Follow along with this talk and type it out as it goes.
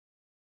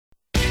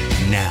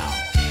Now,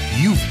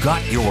 you've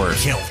got your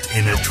Celt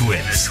in a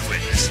twist.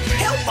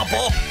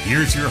 Helpable.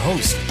 Here's your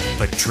host,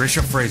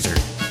 Patricia Fraser.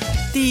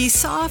 The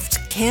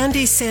soft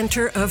candy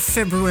center of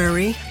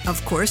February,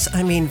 of course,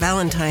 I mean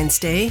Valentine's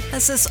Day,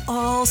 has us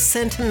all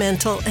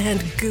sentimental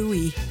and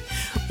gooey.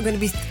 We're going to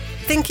be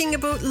thinking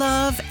about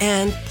love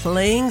and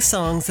playing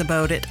songs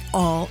about it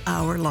all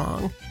hour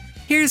long.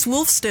 Here's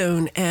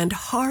Wolfstone and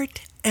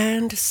Heart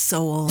and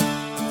Soul.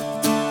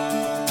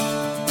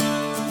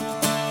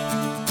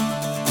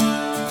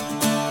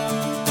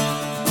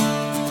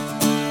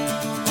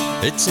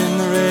 It's in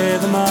the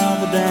rhythm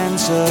of a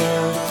dancer,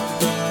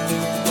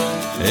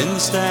 in the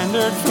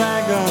standard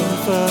flag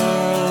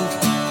unfurled.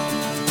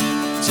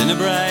 It's in a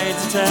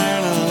bride's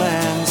eternal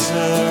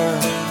answer,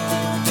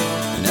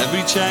 in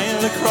every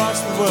child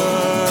across the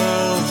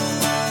world.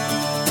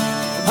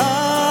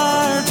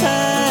 Heart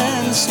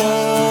and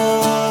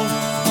soul,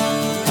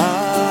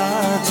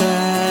 heart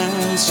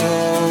and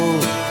soul.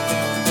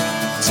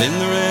 It's in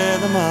the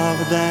rhythm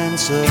of a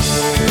dancer.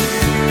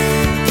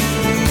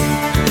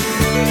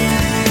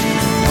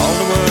 All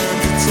the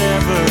words it's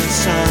ever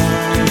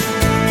sung,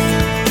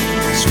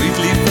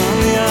 sweetly from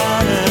the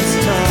honest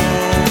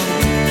tongue,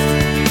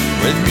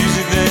 with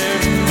music there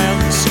to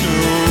melt the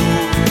snow,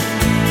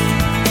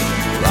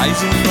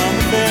 rising from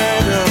the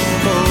bed of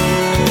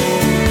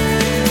gold.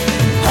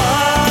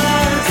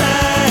 Heart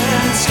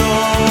and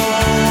soul,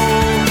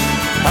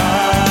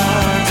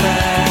 heart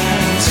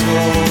and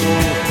soul.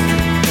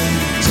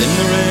 It's in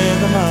the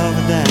rhythm of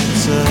a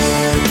dancer.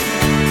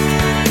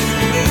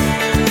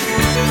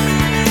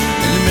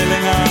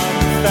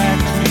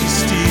 Factory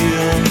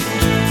steel,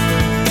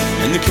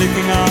 in the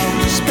clicking of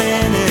the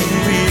spinning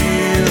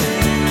wheel,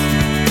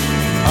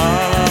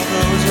 all of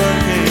those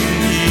working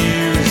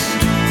years,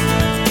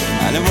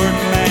 and a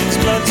working man's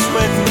blood,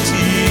 sweat and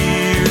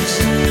tears.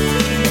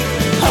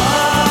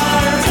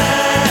 Heart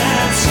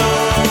and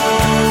soul,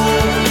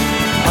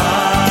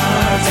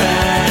 heart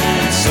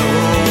and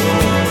soul.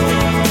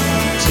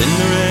 It's in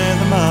the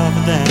rhythm of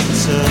a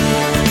dancer.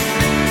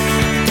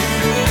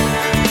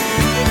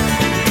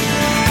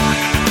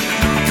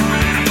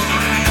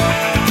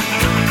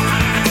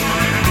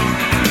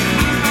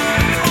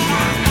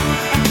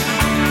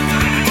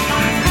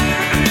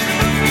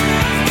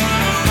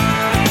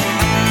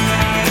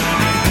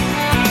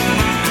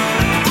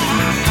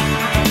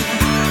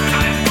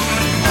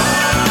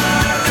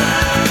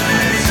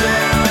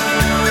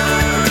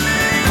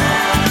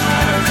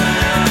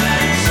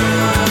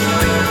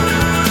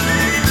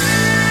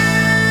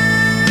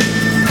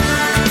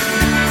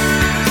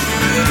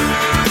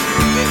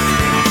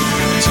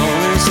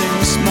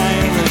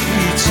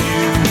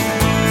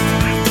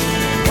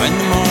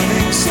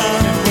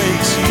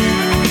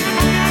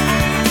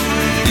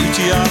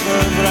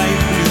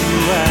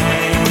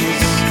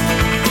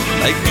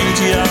 Like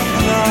beauty of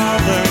the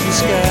northern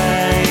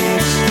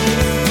skies.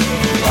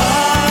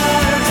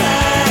 Heart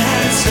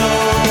and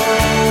soul,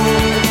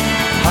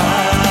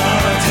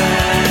 heart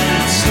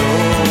and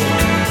soul.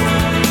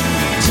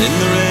 It's in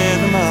the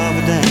rhythm of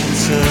a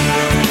dancer.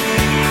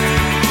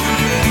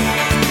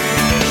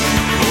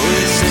 Oh,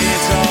 they say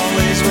it's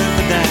always with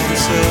the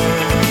dancer.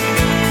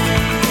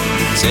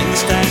 It's in the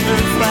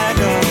standard flag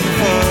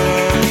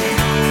unfurled.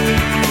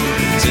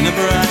 It's in a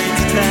bright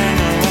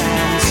eternal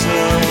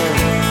answer,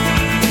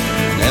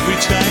 every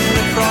child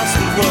across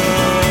the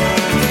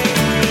world.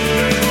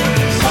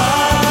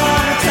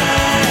 Heart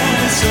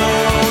and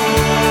soul,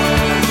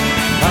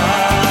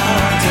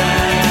 heart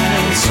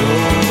and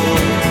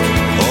soul.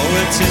 Oh,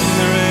 it's in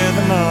the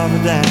rhythm of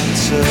a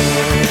dancer.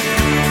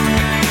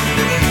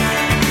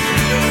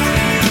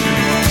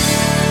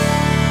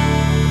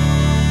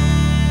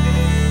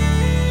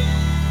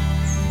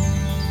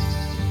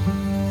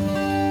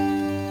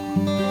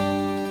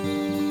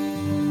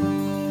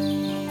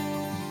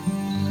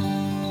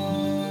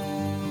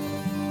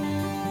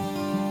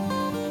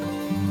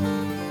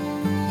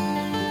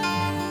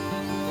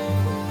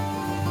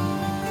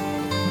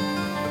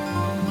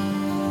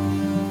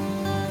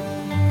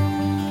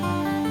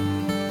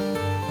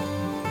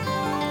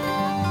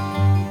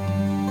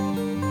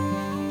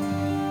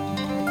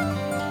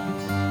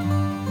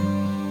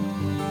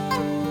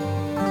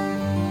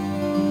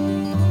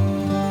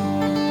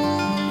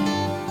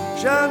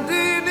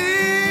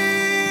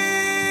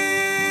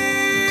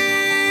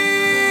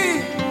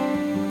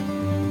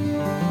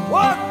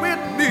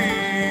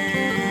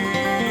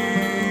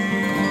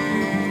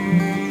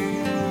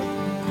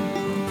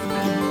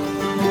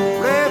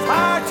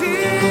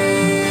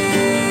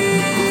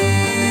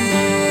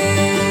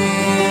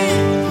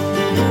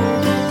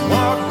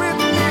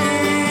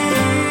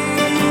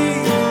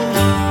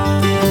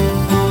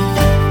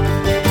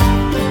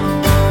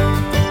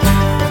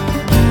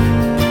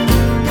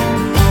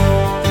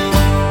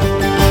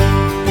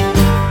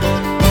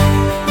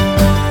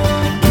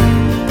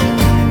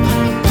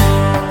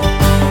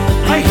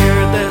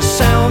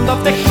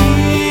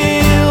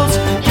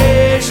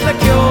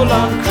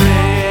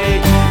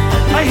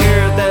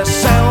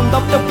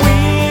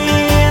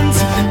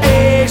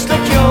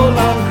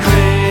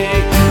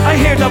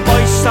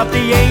 of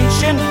the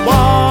ancient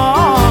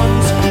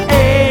ones.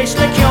 Eish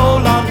le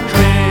Kyolan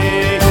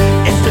Cray,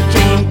 it's the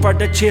dream for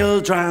the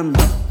children.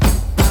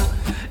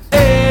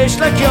 Eish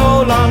le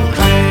Kyolan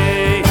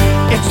Cray,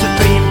 it's the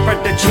dream for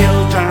the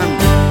children.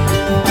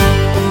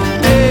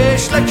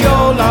 Eish le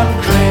Kyolan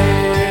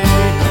Cray,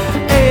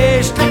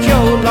 eish le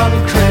Kyolan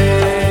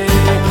Cray,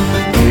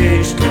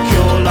 eish le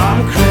Kyolan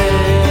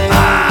Cray.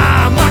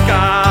 Ah,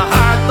 Maka,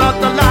 heart of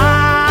the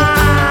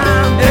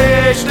land.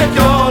 Eish le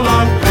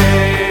Kyolan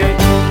Cray,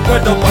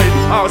 where the White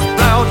House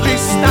proudly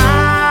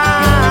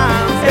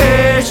stands.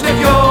 Eish le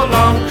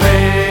Kyolan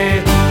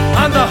Cray,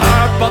 and the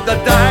harp of the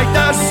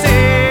Daida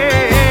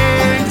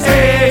sings.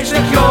 Eish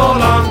le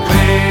Kyolan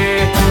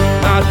Cray,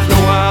 at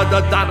Cloa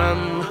the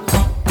Dannon.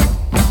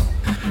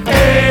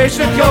 Eish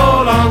le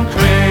Kyolan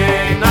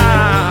Cray,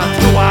 at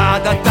Cloa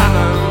the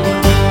Dannon.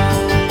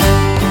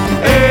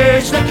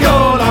 Eish le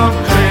Kyolan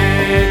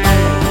Cray,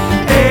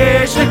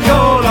 eish le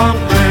Kyolan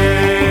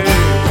Cray,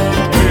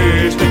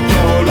 eish le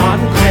Kyolan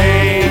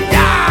Cray,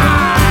 yeah!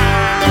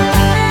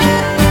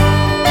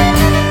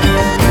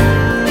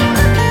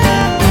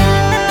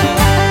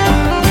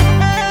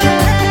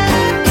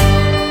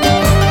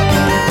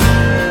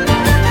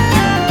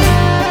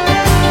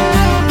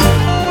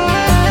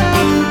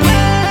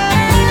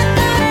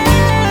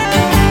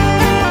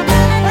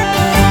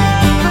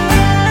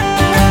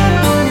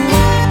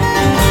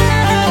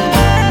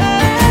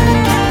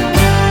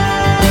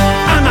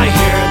 And I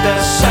hear the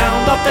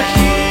sound of the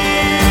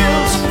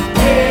heels.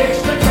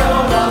 Eish le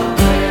Kyolan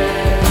Cray.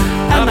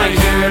 And I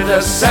hear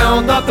the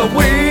sound of the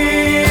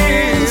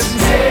wheels.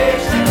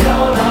 Eish le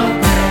Kyolan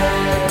Cray.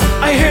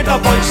 I hear the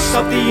voice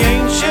of the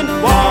ancient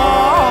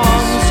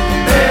ones.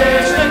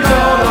 Eish le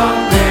Kyolan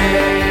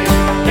Cray.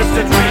 It's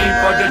the dream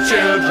for the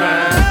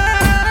children.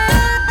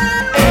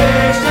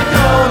 Eish le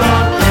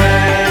Kyolan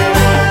Cray.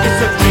 It's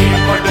the dream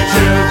for the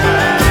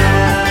children.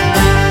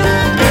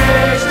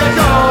 Eish le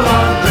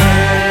Kyolan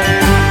Cray.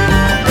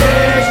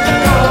 Eish le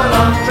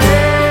Kyolan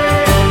Cray.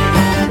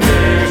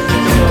 Eish le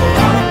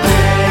Kyolan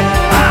Cray.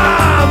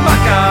 Ah,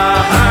 Maka,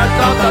 heart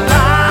of the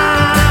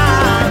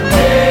land.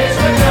 Eish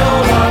le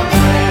Kyolan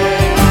Cray,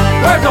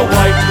 where the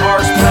white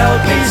horse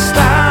proudly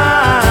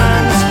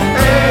stands.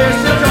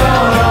 Eish le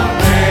Kyolan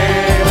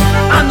Cray,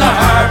 and the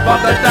harp of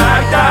the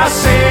Dagda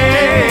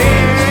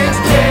sings.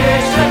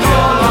 Eish le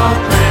Kyolan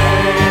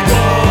Cray,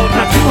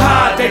 na tuha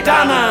de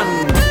danan.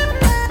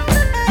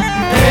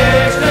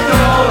 Eish le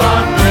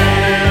Kyolan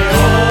Cray,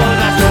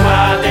 na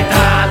tuha de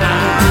danan.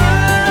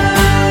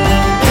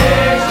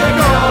 Eish le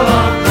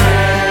Kyolan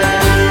Cray,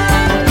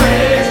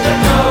 eish le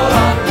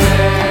Kyolan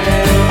Cray,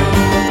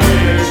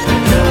 eish le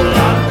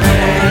Kyolan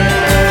Cray.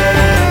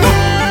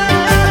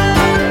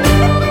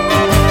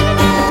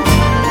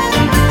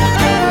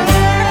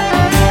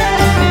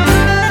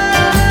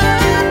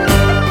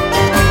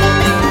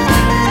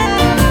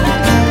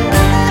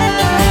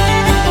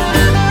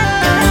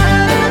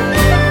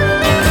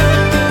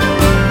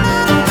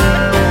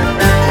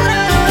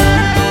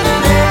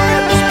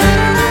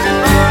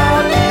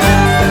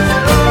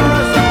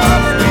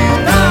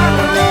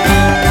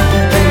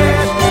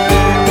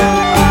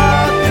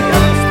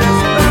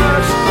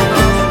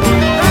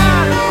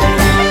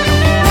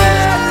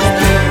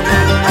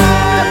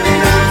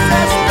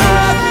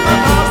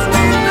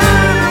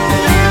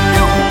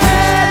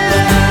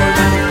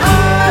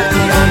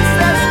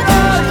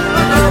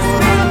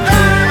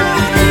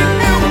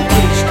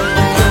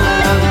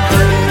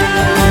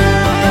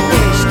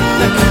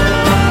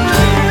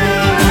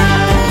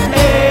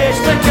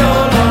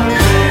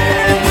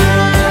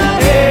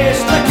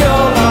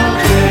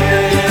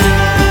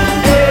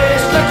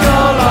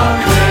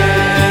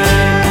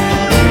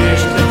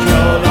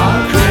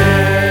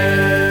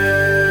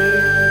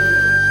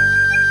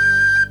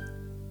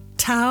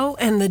 Tau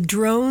and the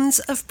Drones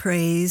of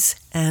Praise,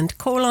 and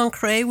Kol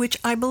Cray, which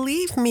I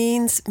believe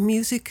means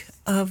music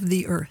of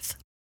the earth.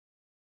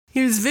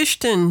 Here's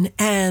Vishton,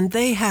 and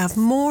they have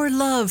More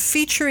Love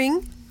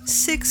featuring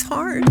Six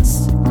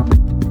Hearts.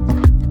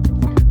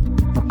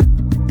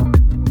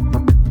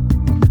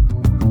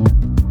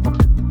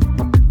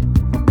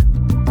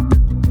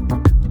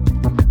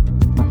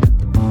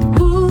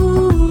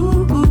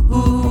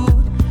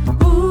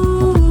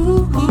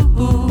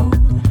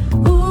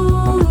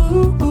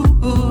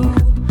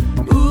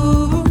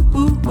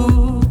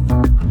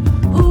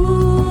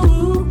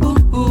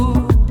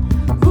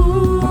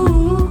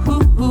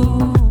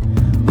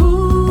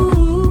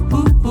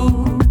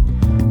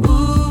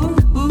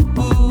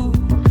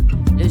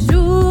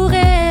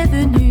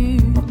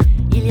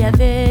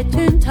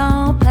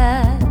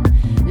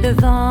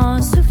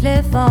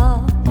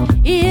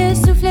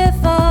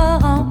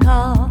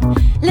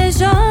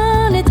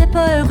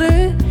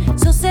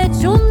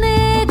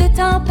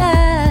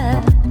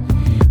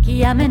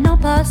 amène en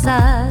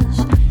passage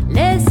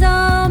les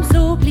âmes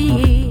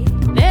oubliées.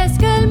 Mais ce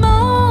que le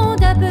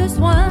monde a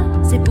besoin,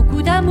 c'est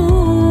beaucoup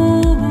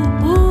d'amour.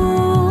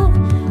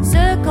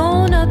 Ce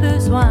qu'on a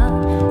besoin,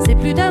 c'est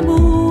plus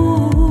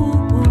d'amour.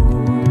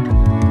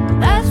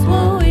 That's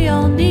what we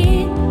all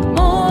need,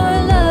 more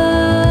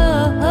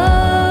love.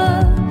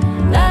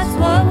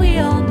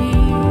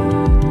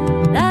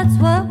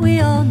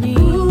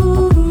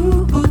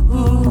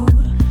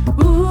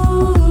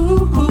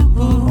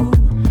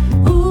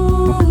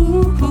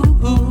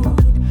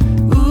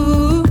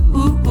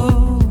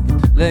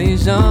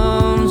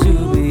 hommes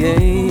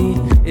oubliés,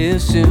 ils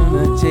se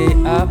mettaient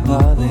à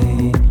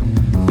parler,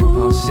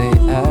 penser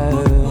à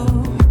eux,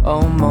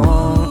 au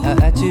monde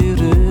à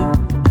attirer.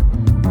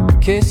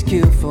 Qu'est-ce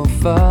qu'il faut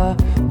faire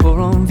pour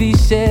envier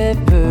ces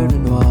perles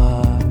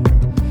noires?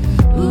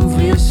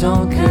 Ouvrir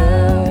son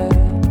cœur,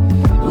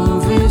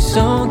 ouvrir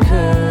son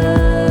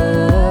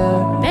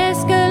cœur. Mais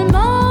ce que le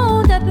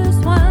monde a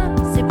besoin,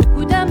 c'est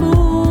beaucoup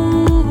d'amour.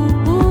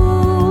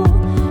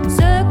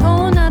 Ce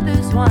qu'on a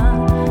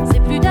besoin, c'est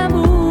plus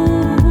d'amour.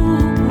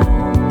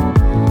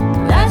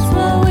 That's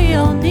what we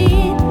all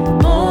need,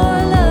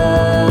 more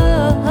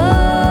love.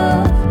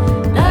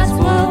 That's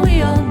what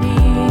we all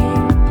need.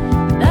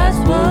 That's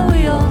what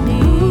we all need.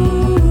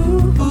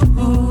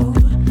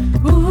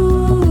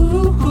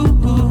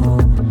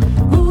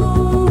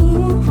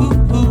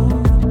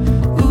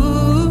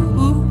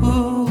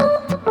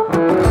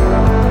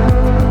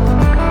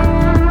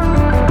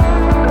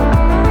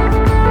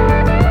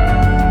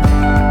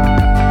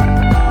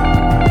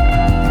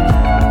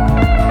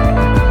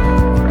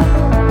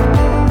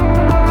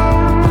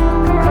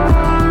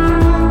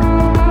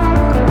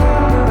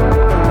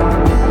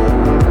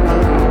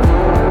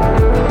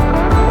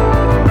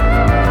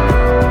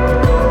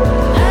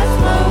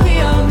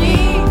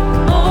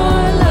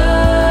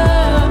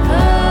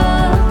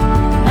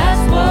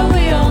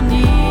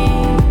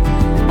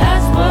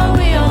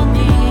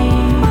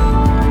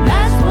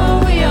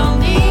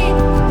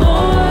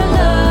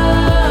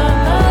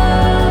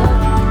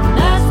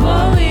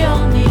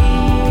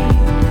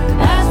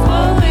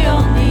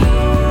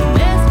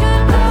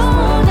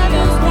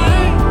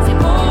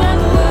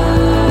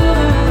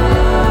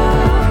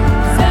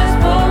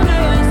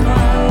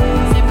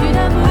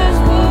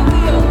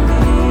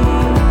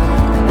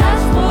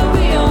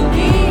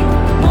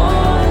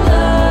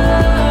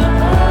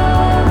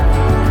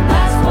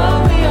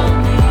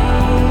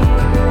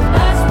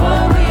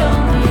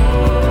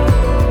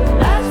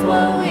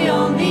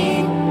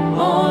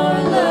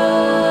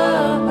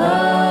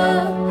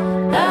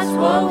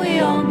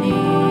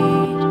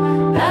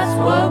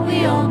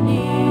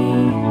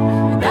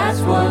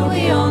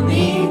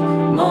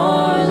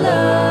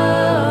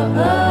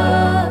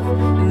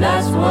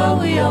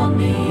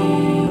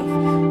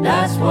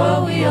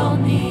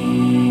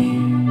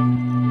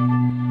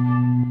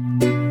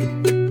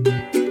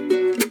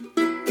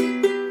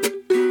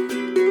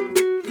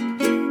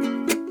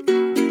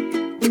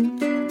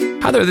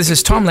 Hi there, this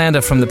is Tom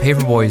Landa from the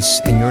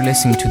Paperboys, and you're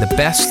listening to the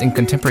best in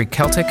contemporary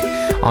Celtic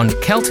on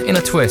Celt in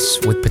a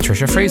Twist with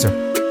Patricia Fraser.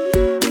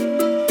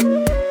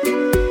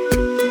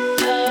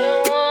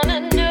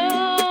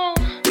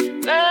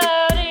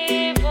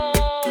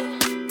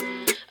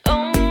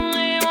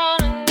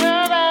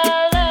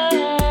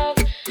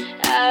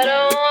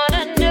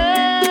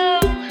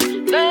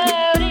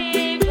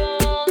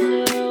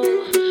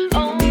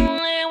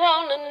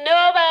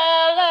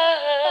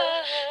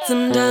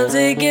 Sometimes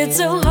it gets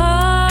so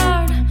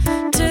hard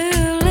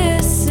to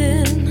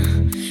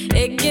listen.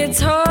 It gets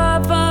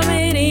hard for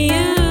me to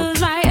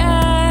use my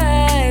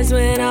eyes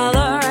when all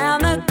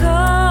around the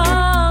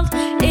cold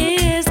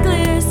is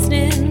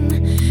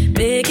glistening,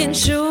 making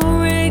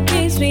sure it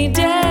keeps me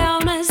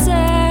down my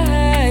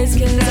size.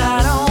 'Cause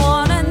I don't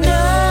wanna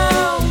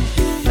know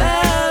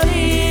about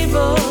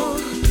evil.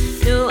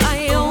 No,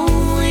 I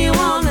only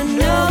wanna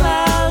know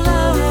about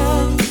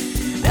love.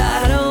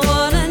 I don't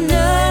wanna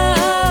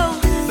know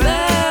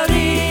about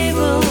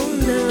evil.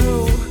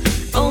 No,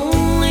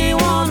 only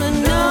wanna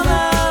know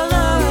about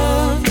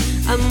love.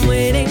 I'm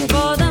waiting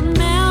for the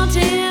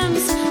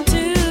mountains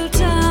to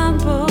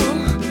tumble.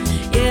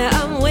 Yeah,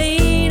 I'm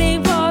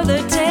waiting for the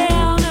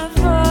town to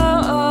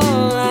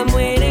fall. I'm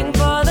waiting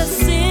for the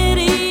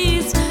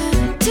cities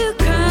to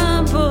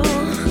crumble.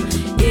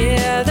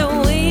 Yeah,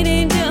 they're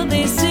waiting till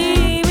they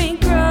see me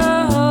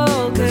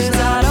grow. 'Cause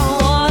I don't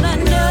wanna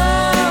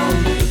know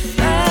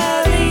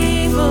about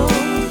evil.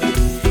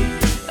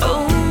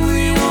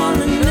 Only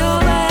wanna know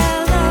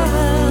about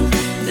love.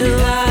 No,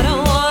 I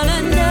don't wanna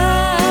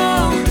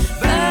know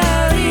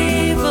about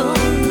evil.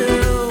 No,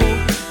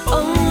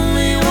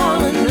 only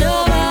wanna know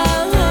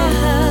about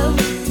love.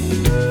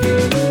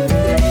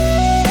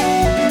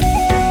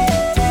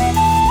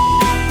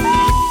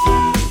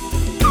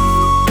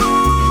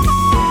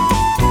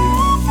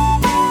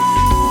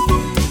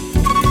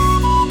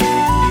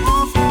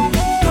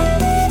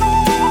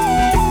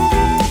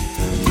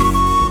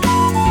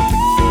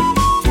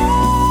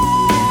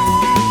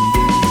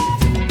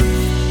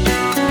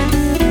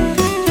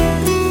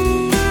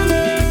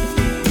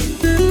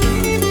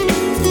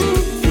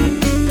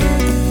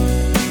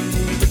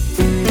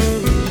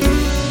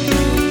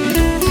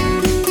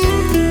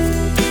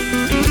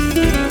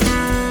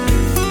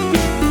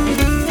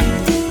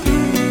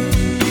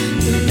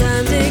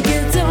 Sometimes it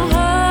gets so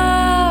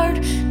hard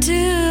to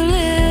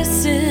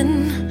listen.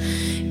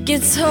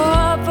 Gets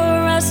hard for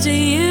us to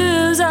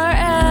use our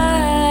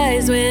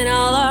eyes when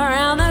all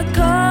around the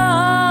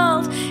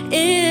cold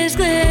is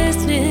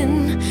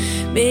glistening,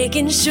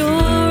 making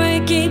sure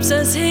it keeps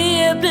us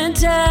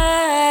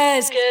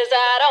hypnotized. 'Cause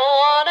I don't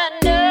wanna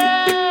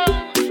know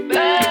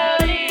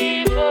about evil.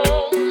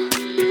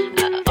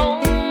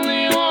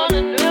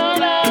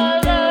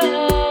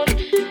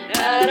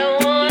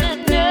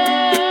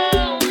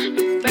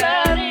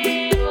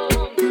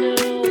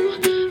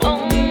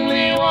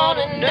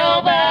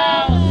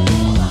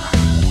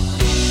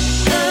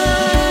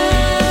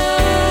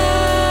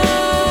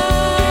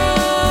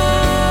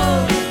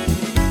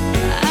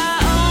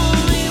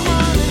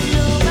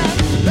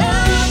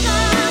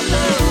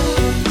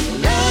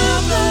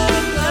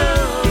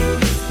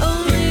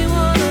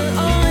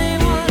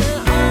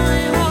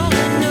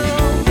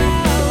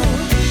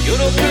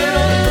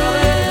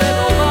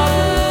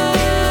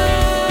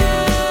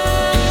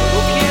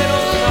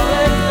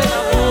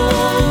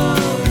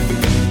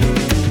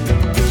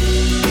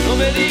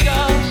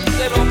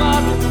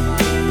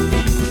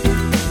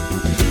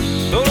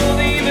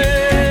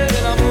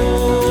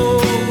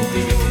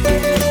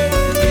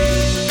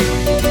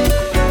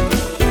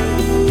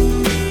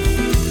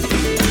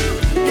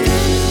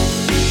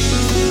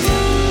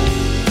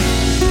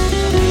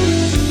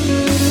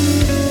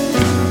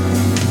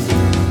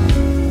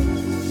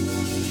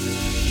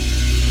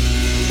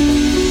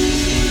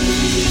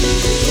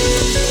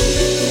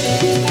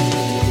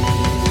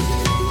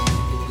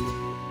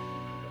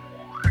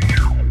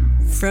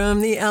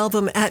 from the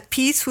album At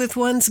Peace with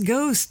One's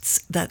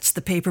Ghosts. That's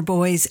the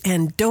Paperboys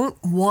and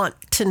Don't Want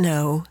to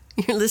Know.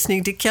 You're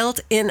listening to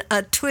Celt in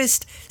a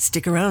Twist.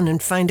 Stick around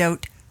and find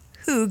out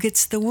who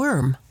gets the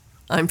worm.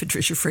 I'm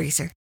Patricia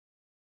Fraser.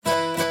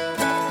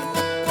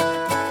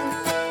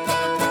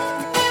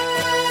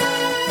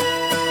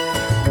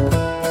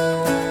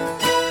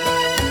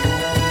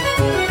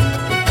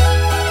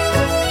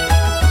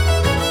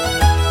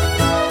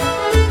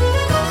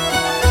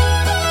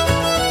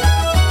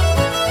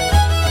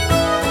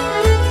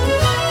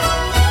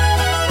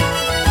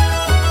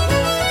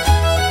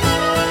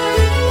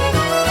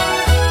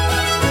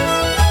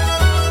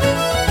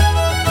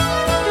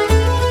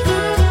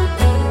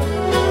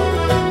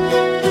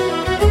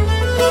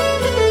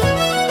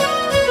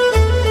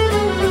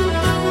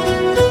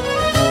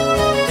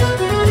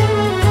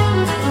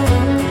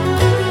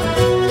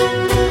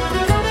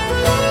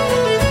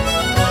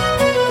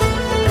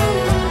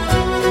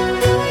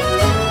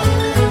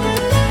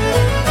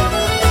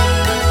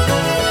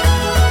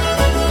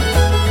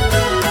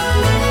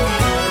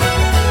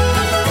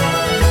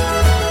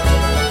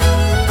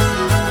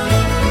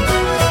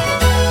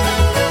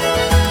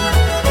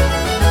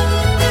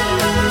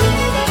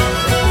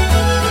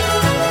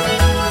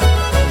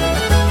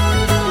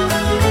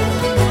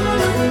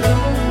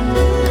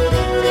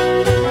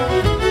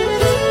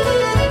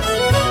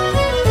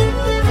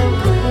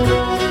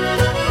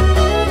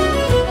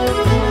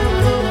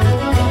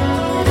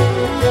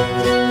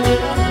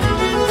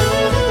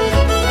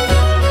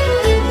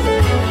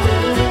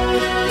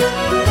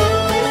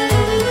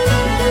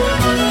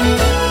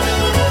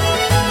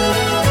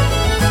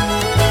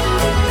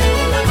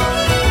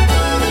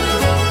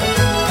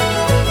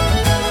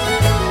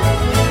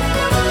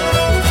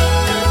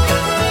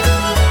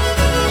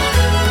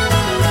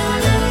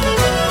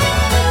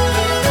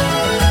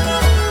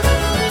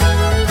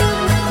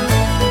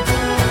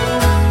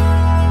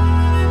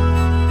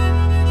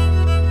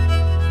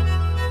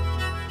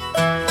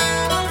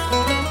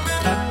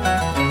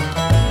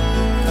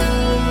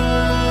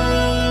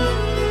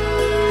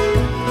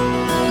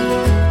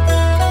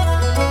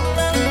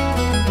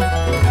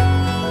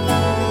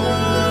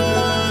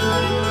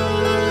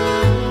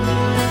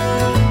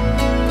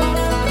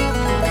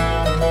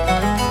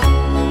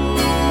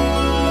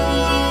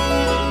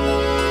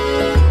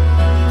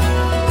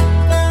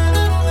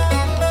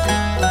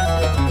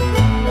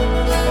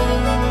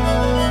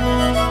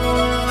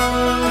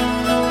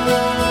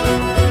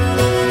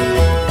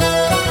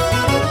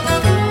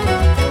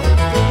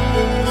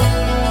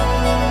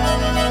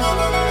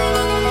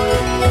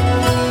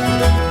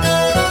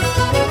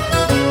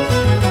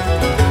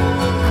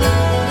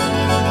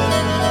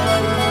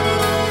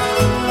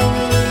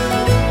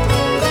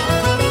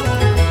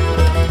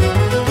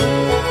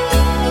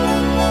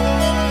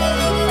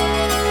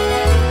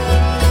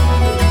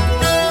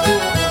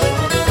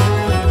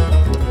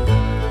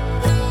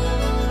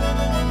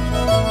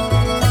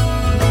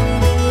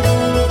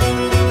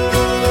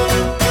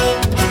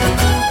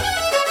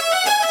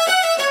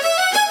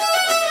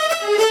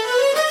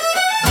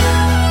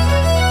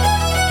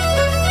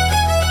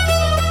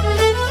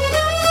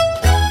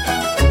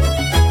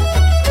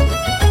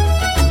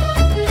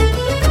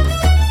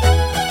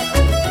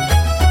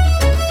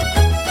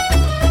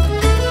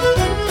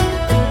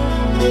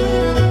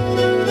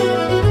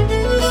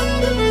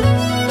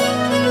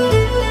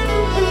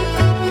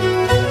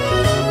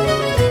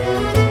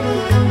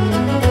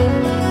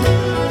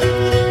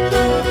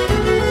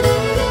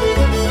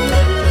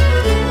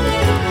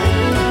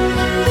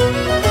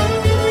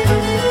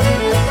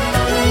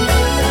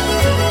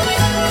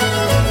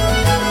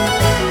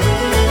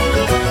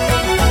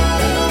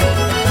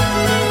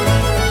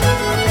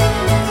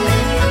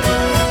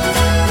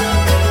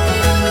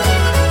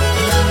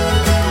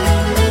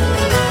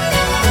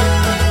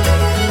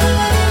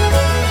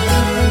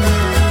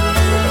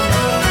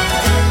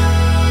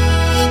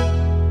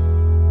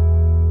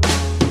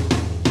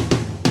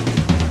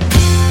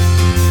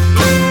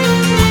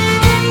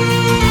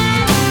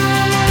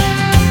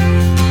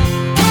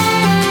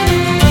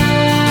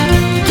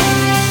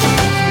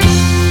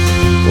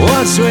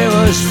 Once we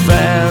was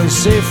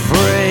fancy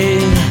free,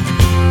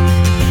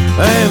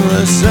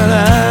 aimless and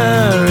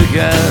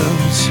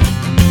arrogant,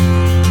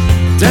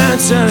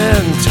 dancing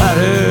in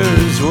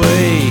tatters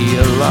way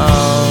a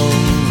long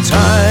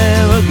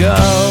time ago,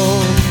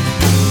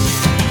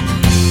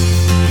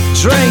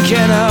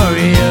 drinking our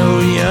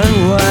union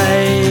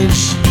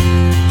wage,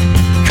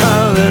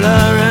 carving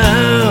our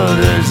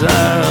elders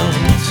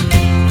out,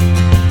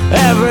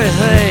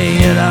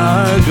 everything in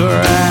our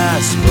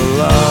grasp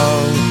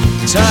belonged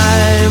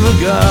time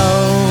ago.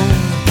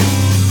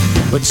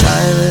 But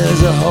time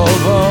is a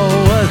hobo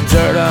with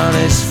dirt on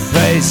his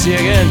face. You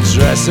can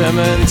dress him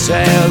in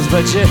tails,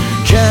 but you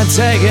can't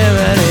take him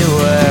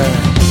anywhere.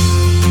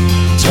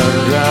 Turned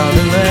around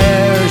and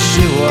there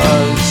she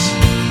was,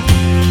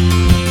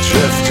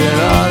 drifting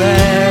on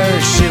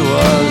air she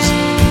was,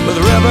 with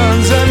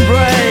ribbons and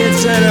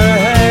braids in her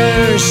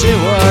hair. She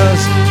was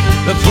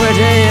the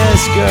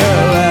prettiest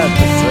girl at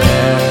the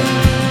fair.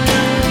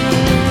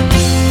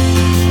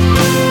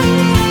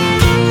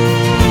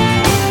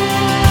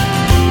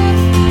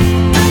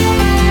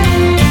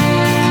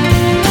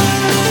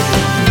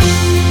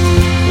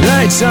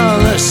 lights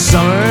on the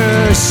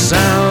summer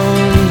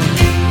sound,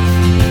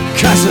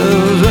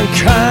 castles and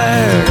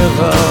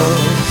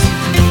carnivals,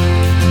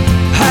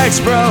 hearts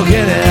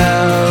broken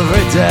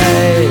every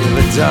day,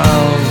 but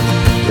don't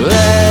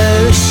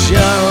let it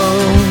show.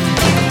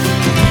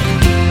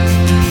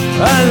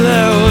 And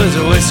there was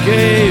a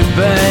whiskey,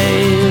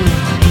 babe,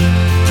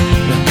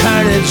 the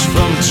carnage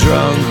from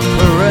drunk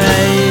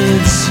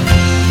parades.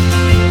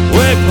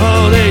 We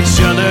pulled each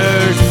other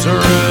through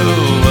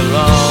a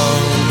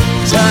long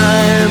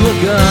time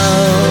ago.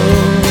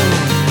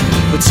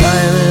 But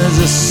time is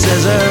a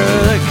scissor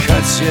that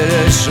cuts you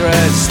to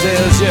shreds,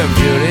 steals your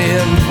beauty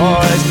and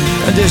poise,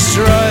 and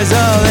destroys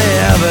all the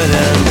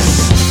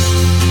evidence.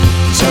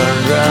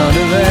 Turned round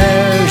and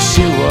there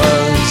she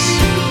was,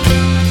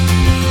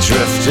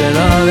 drifting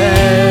on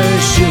air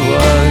she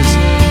was,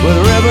 with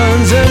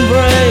ribbons and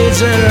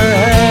braids in her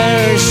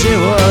hair. She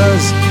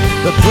was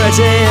the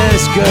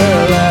prettiest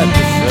girl at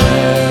the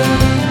fair.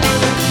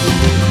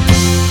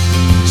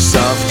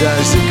 Soft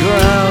as the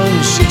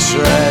ground she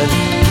tread,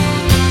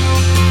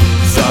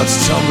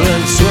 thoughts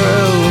tumbling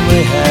through my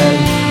head.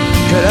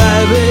 Could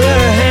I be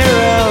your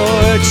hero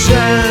or a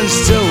chance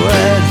to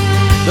wed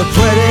the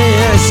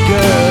prettiest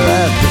girl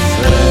at the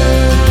fair?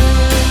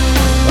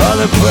 All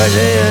the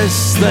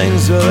prettiest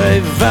things, will they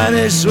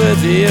vanish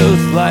with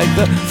youth, like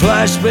the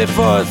flash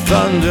before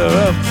thunder,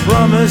 a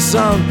promise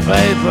on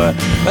paper,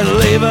 and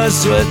leave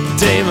us with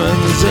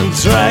demons and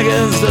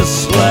dragons to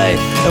slay.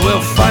 And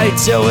we'll fight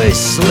till we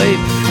sleep,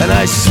 and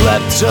I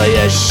slept till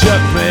you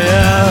shook me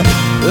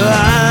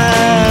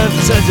alive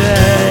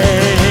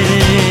today.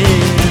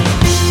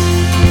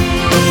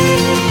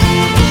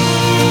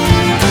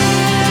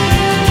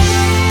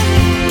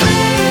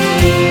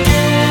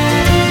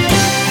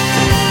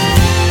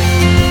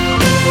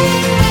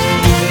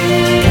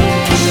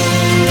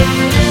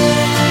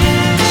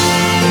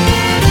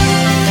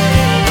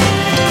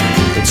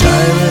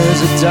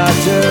 A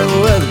doctor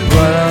with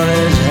blood on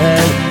his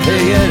head, he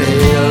can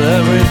heal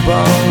every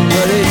bone,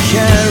 but he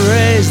can't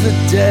raise the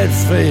dead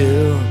for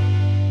you.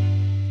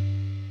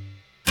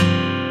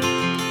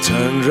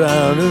 Turned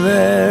round and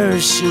there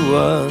she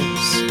was,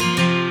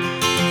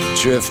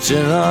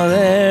 drifting on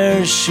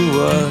air she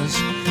was,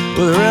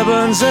 with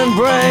ribbons and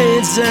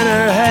braids in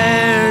her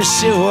hair.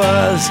 She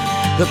was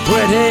the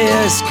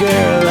prettiest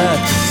girl at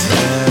the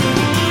fair.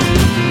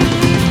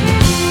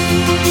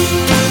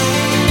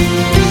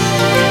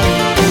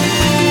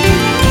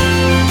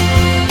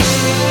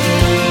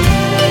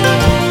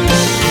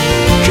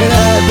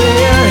 Be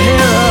your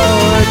hero,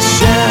 a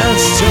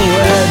chance to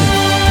wed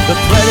the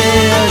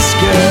prettiest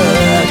girl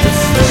at the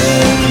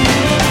fair.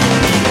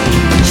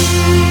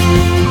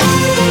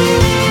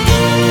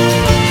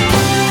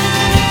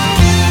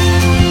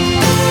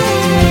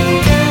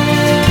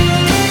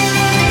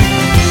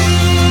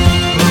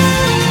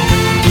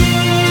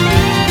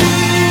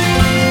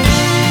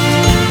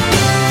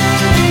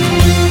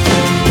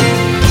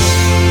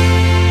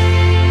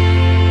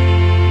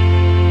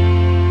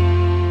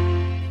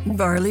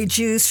 Barley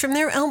Juice from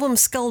their album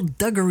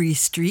Skullduggery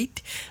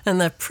Street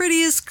and The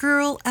Prettiest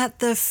Girl at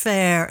the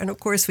Fair. And of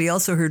course, we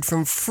also heard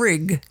from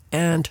Frigg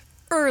and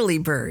Early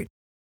Bird.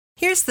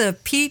 Here's the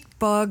Pete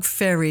Bog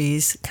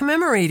Ferries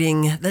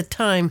commemorating the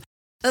time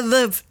of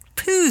the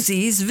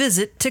Poozies'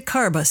 visit to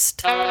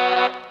Carbust.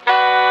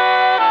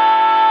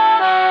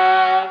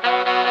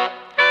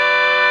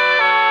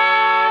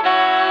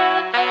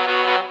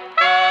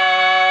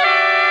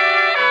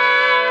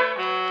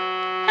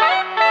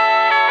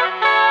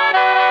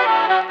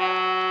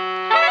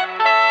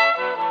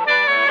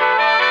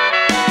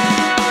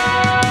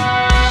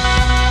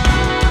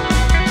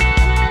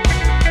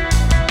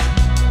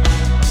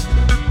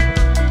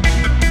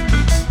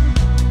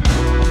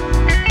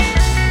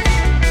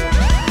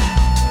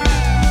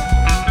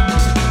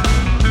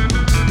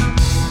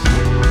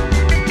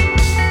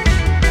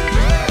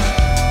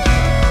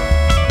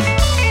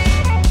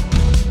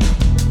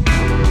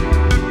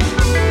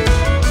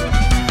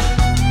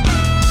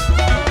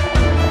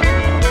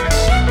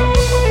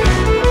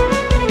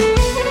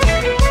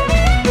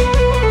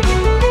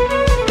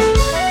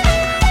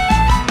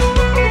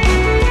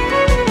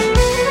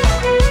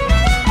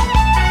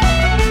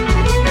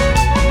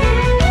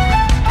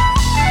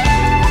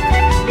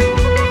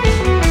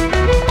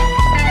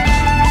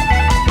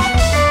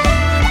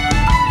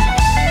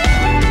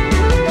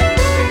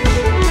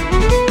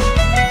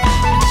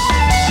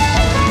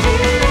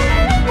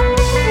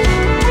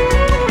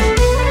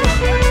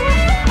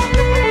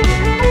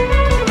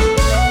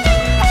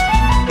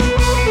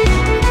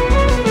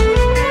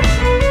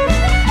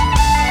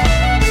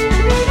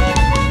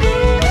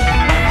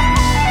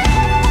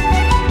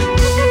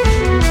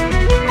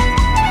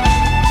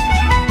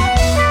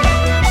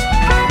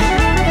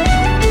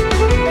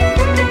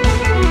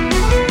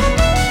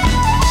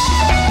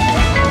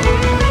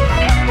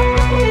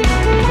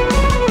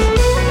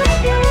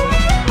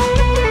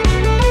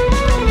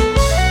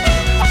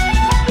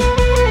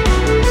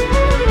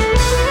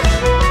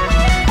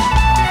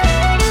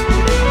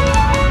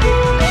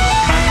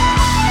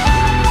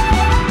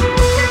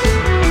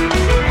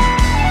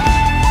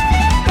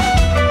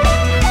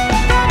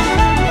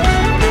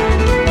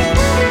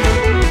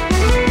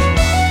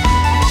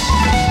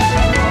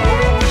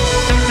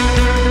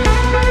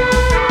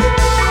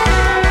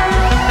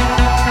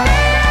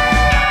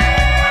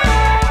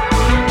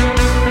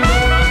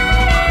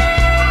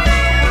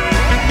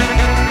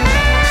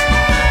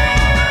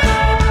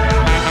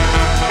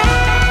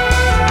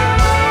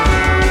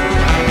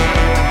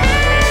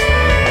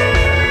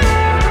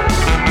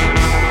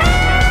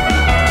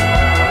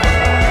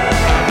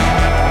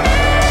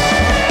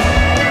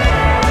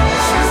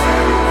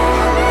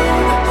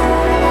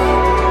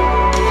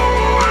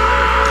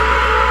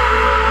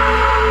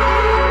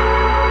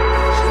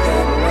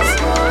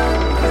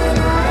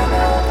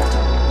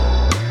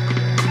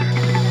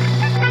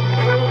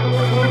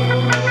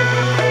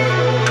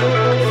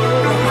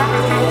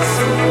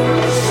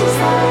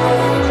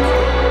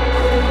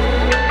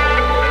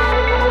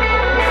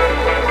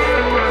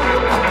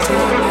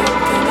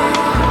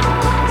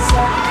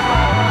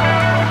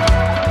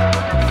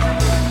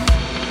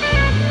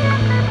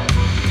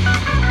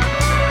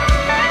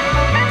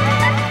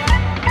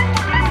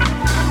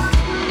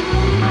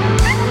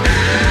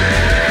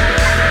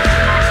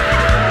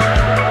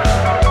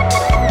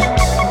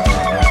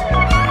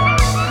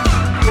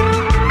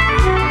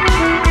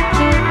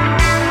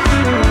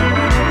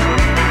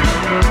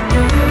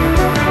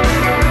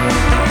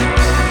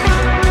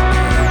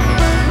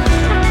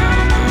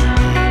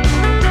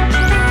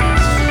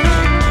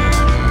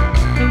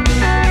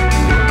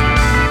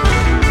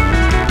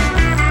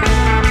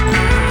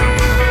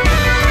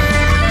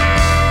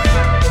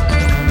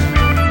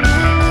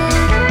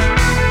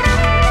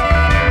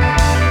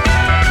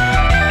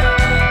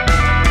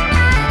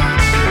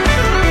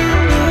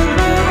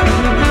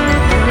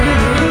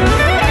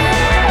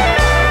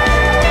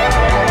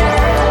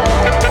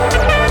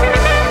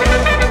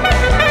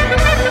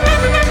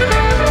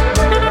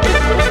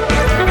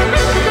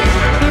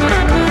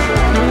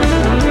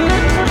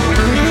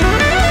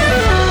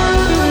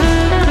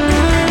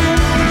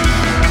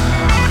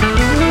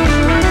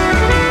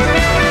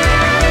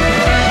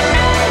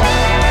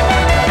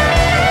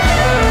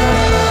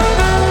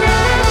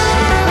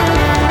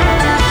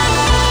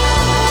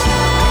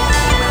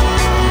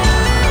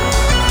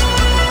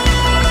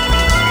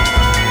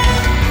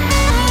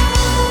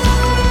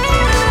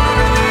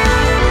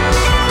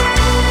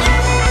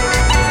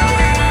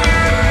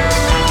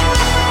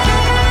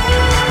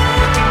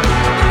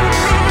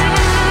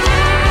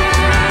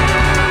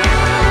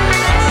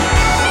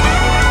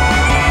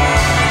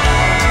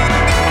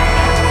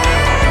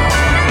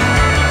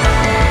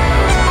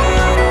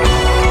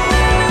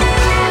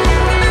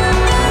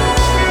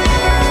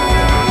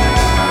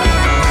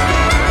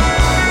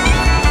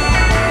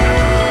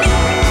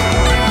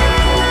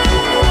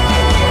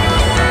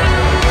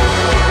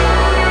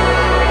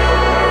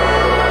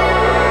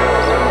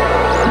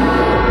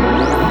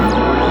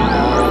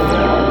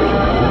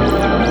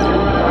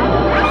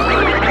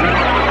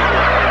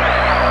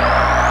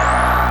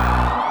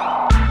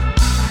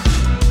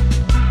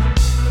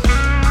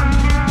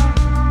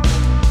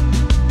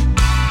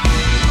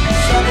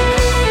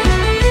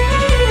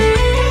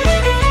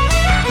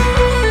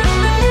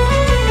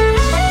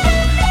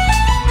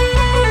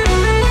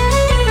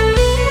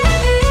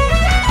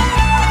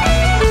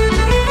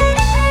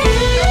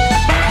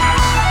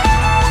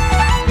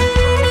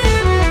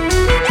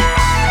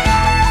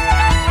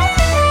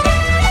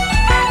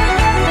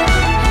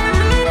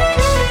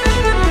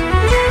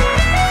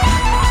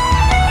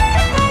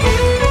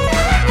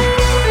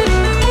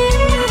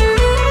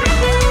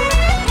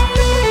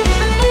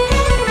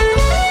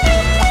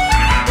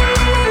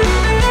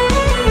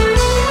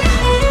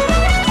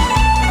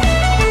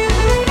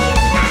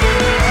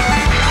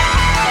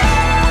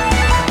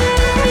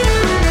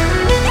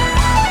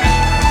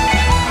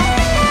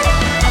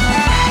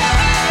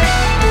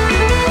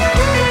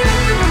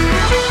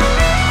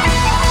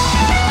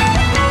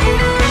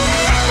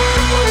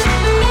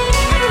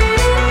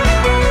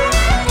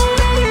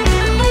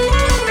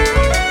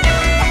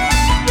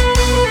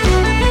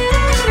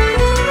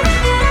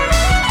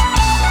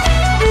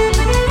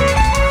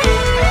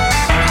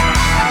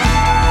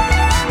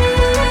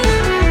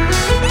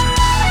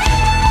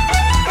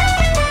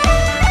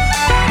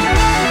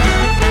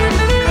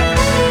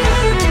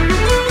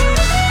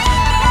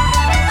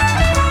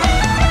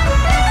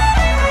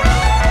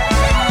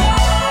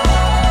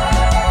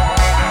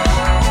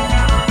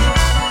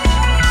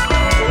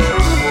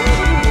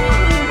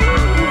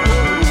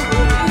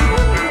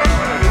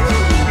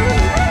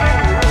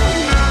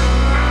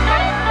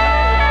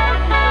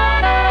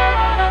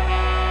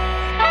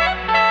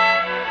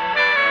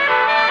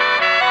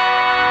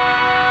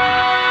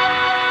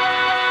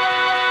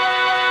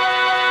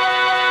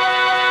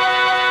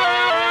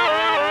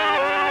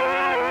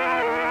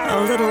 A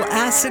little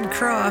Acid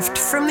Croft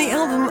from the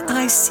album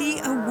I See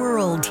a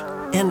World.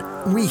 And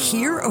we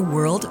hear a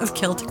world of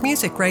Celtic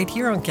music right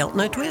here on Celt in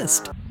a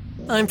Twist.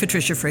 I'm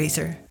Patricia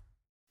Fraser.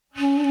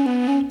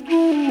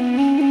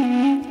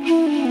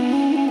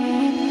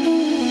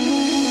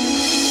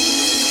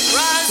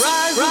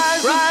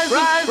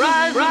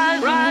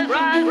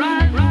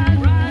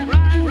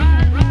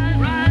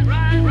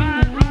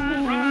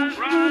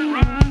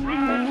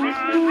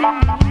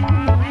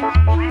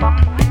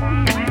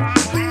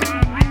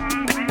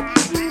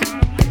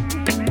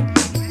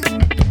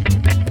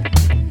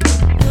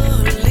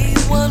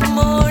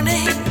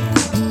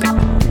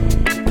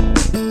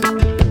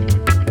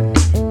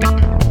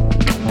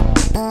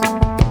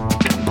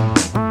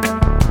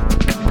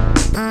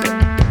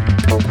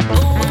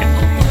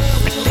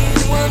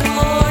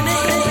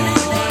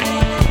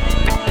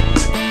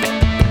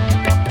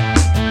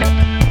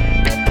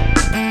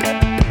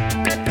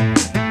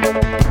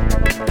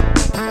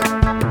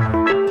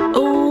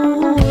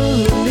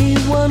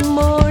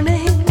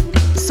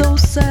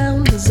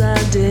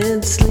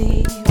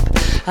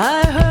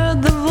 I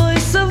heard the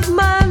voice of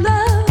my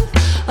love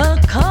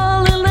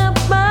a-calling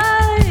at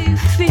my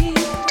feet.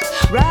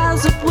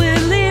 Rouse up,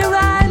 Willie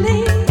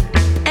Riley,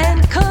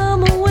 and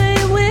come away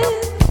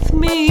with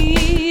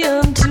me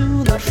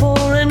unto the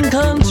foreign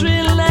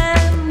country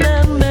land,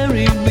 and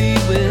married we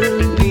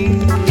will be.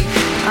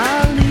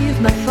 I'll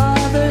leave my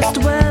father's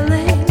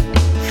dwelling,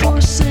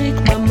 forsake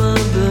my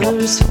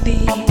mother's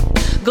feet,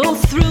 go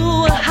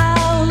through a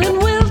howling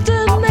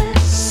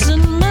wilderness,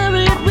 and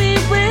married we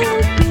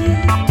will be.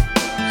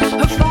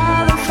 Her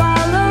father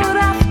followed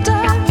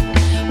after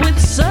with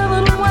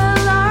 7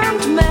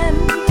 well-armed men.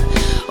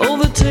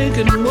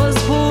 Overtaken was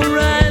poor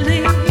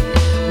Riley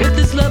with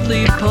his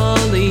lovely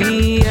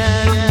Polly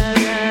Ann.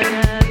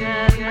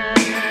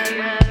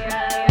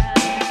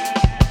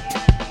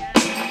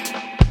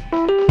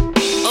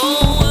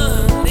 Oh,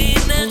 early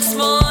next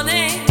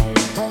morning,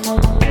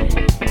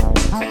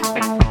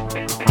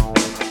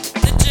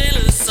 the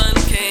jailer's son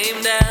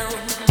came down.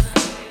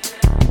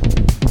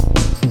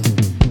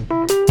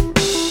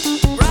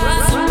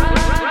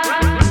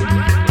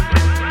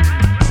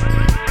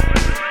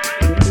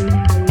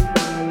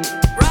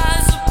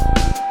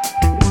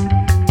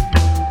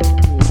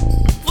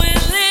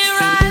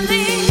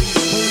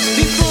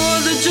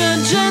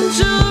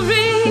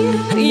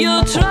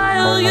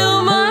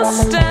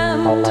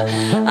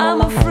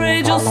 I'm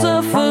afraid you'll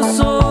suffer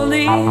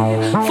sorely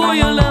for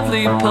your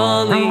lovely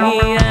Polly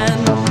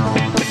Ann.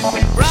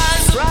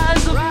 Rise,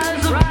 rise,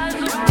 rise,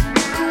 rise,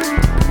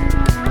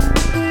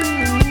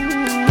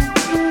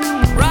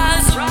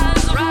 rise, rise,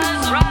 rise,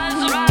 rise,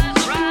 rise,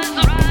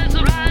 rise,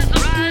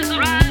 rise,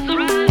 rise,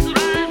 rise.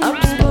 Up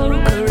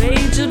spoke her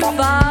aged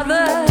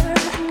father,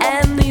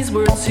 and these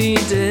words he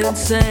did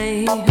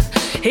say.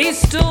 He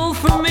stole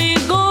from me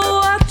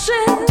gold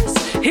watches,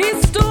 he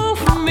stole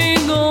from me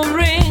gold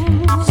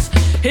rings,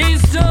 he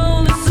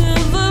stole a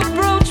silver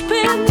brooch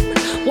pin,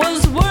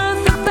 was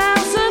worth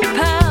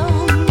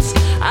 £1,000.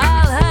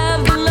 I'll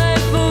have the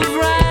life of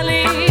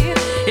Riley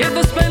if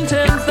I spend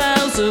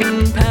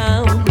 £10,000.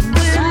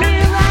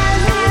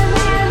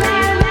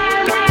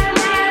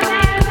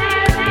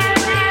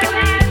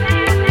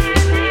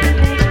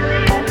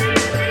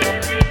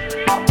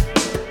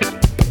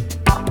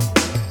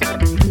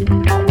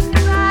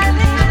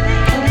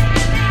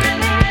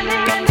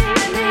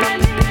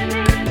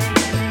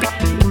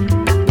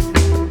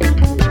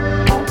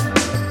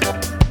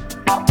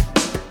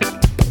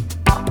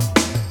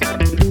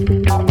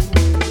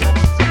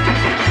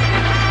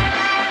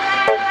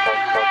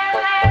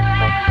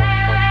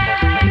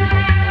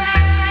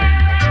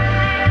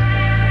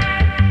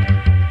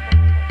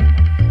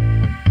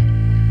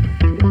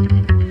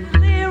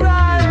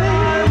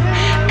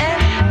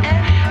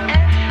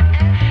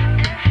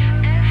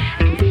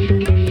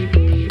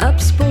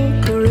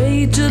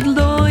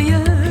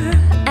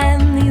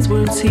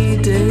 He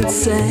did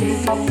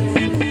say,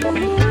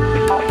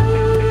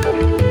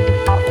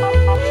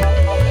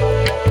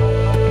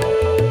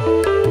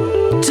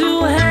 to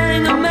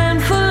hang a man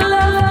for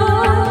love,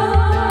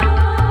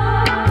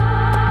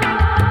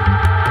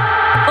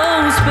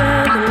 oh,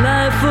 spare the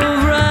life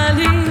of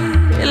Riley,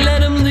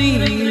 let him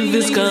leave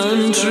this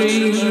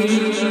country.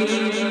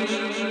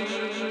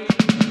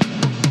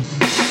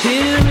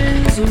 Here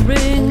is a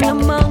ring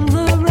among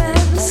the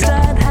rest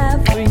I'd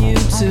have for you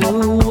to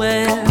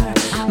wear.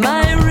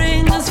 My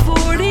ring is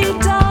 40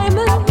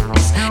 diamonds,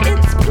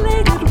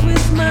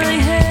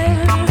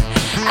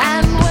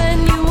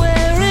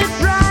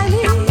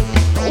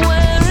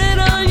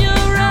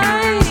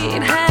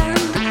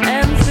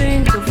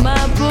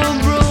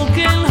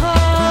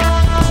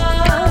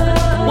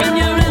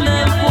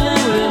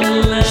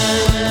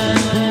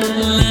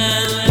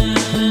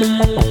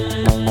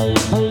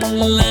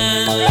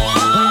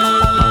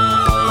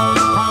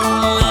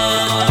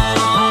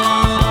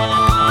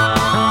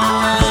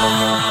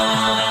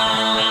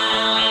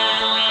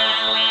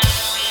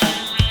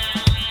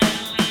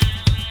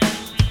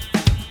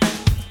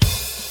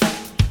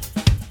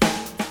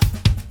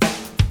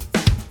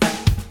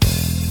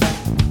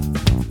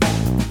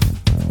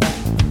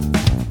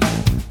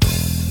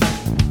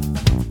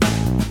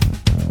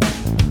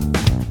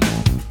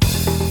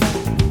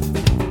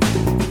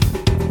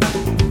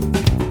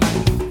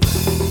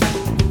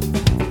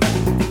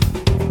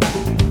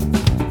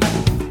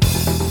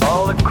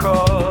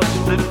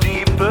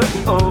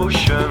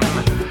 ocean.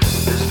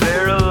 Is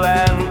there a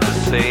land to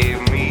save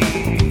me?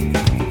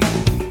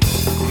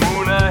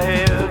 Moon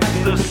ahead,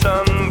 the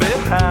sun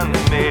behind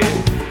me.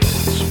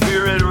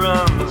 Spirit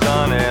runs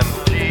on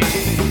empty.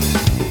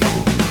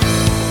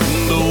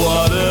 The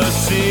water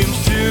seems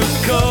to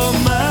call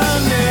my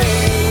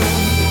name.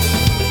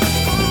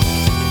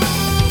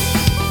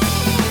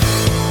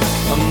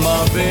 I'm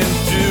off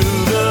into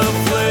the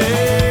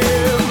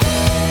flame.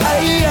 I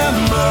am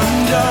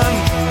undone.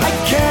 I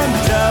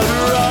can't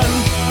outrun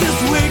this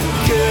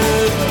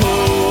wicked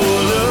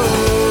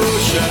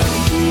pollution.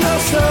 No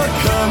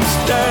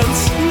circumstance,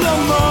 no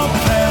more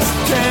past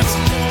tense.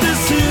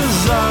 This is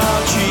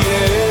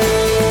RGA.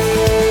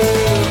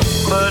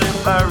 But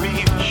if I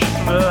reach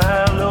the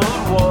hallowed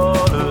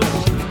waters,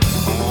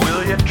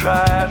 will you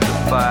try to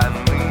find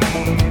me?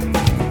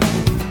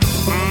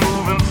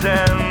 Moving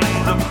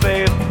sands of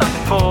faith and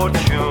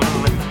fortune,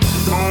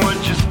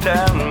 would you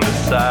stand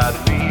beside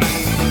me?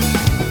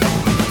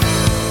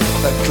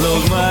 I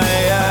close my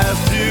eyes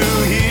to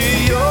hear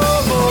your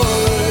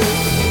voice.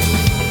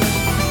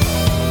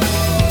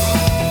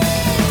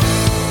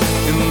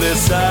 In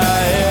this I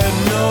had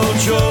no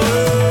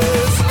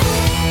choice.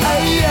 I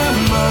am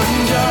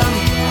undone.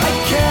 I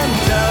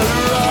can't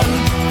outrun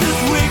this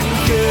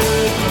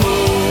wicked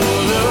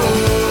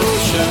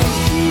pollution.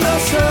 No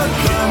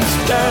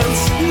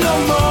circumstance, no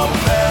more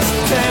past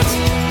tense.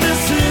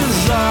 This is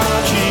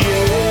RGA.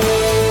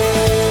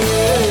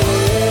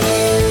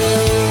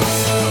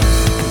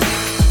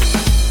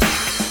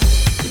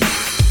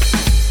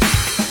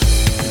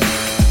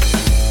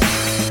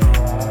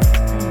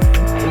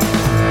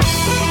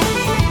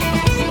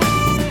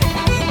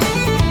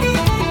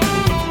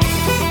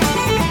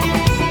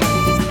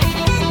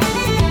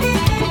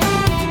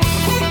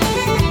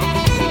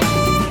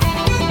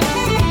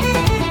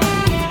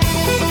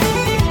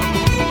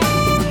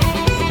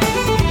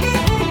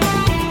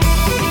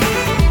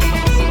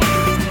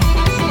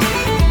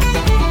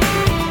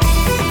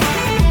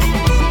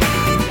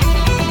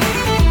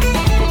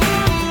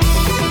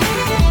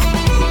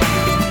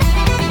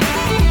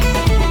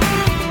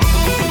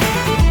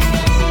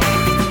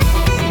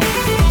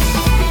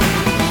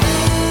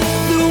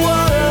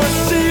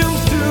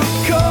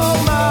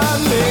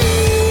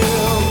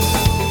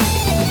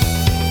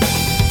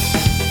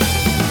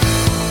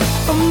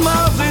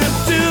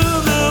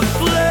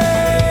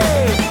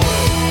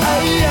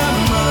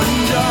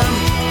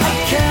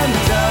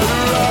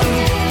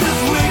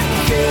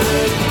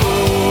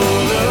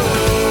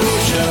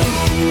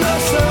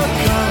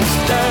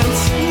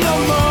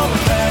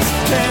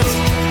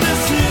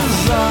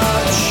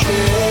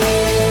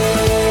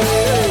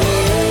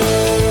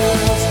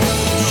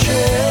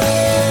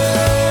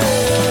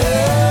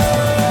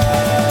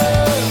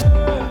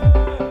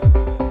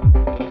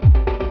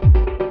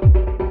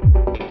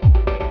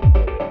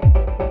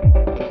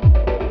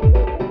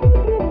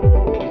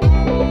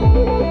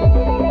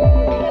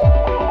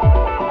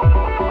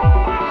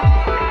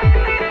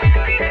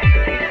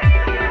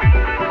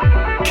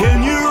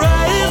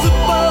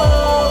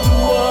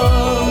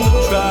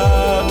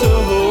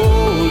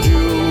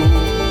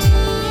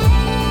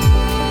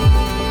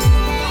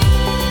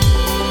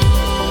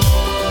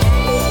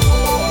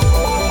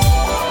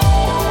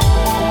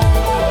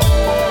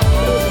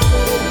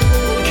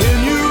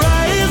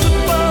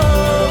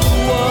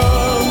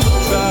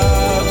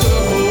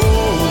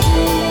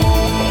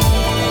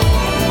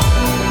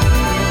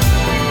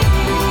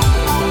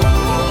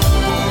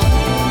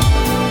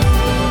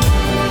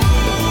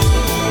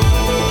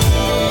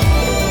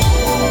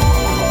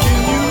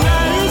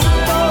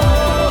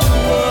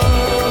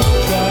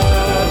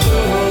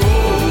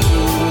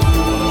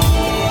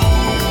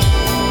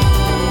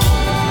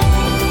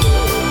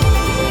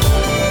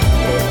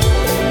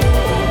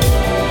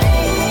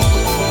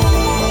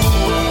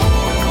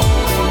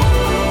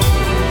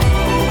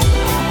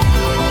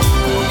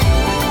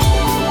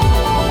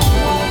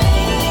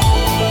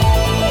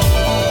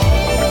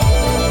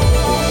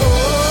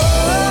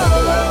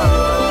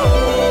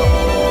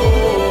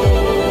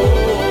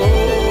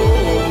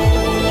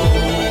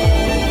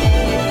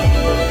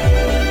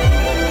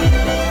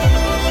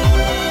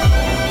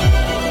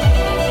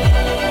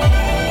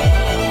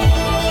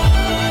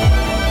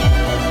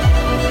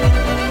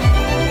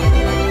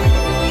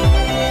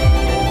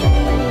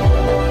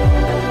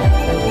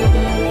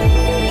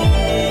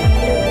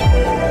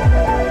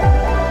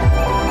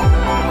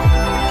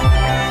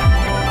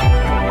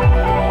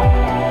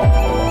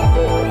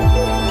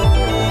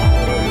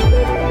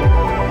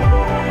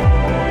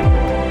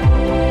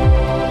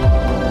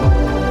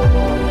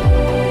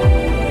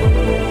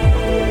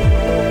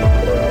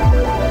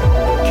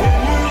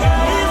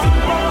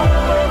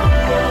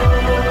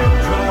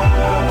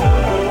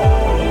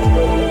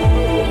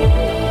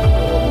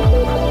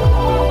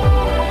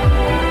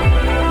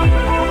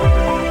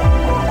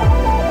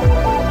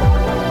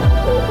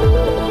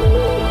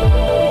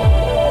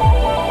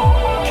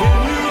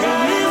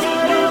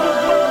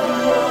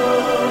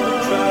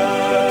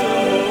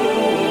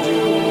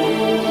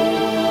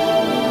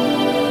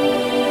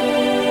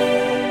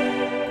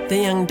 The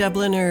Young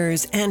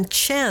Dubliners, and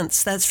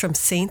Chance, that's from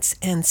Saints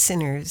and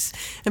Sinners.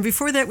 And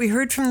before that, we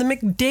heard from the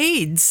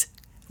McDades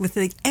with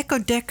the Echo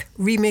Deck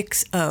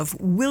remix of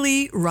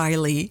Willie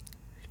Riley.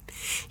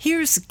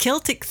 Here's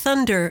Celtic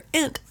Thunder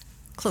and,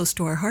 close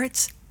to our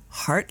hearts,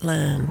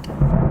 Heartland.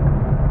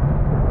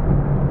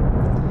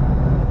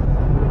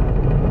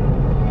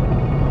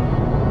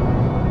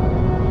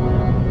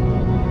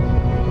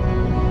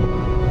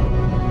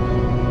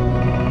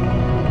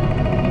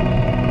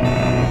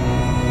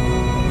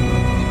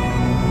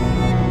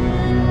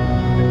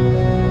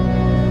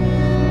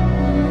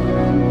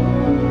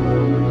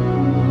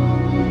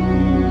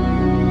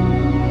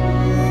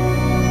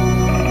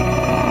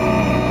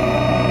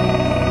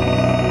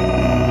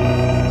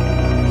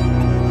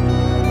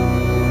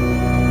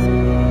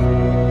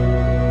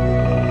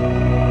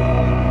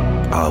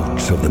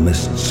 Of the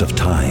mists of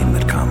time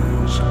it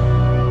comes,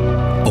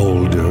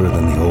 older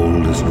than the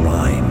oldest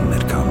rhyme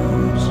it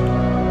comes,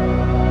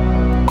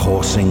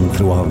 coursing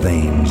through our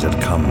veins it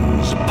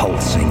comes,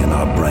 pulsing in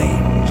our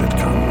brains it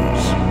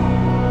comes,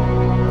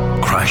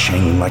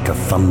 crashing like a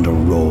thunder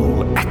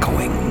roll,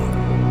 echoing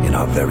in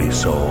our very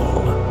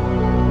soul.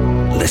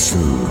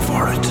 Listen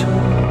for it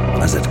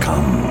as it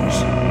comes,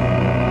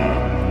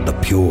 the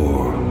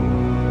pure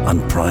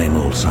and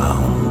primal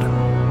sound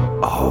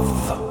of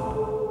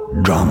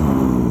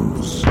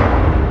drums.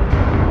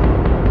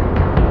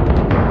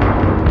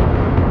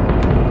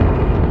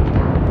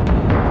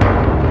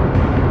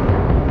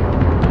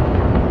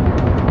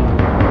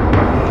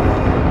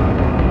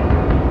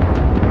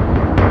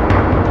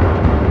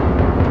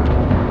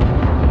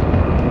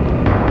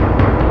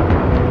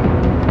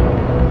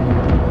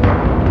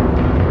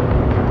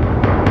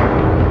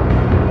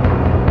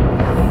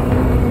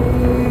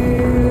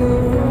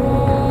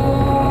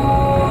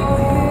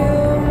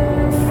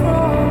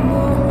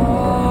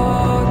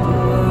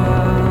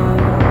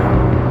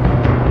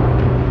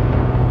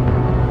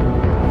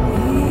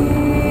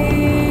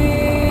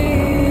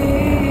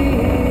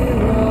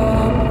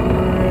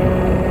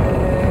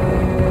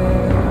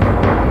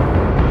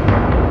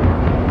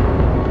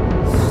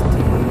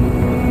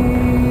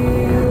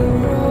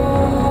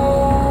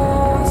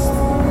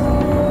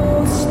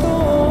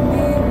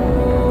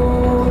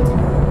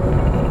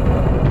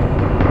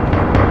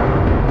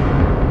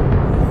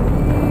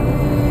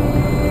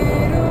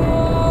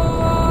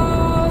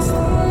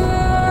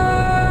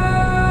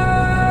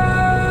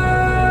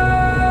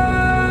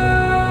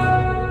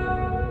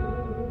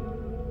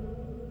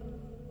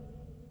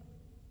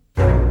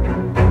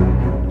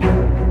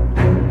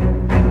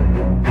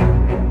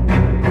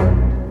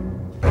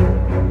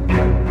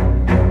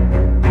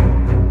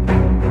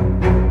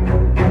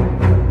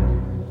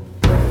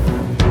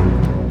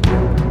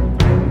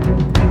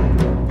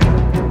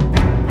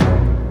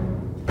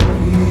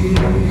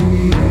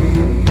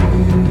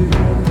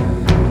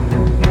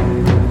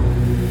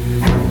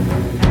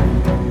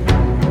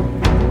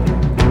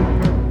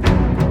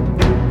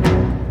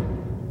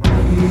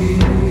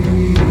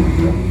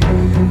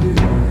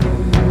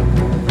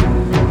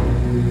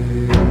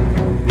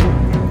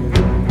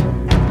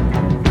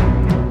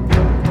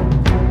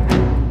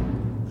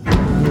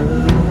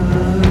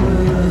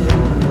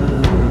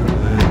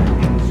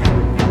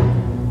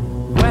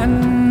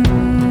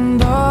 When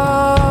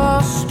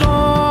the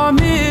storm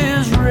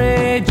is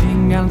raging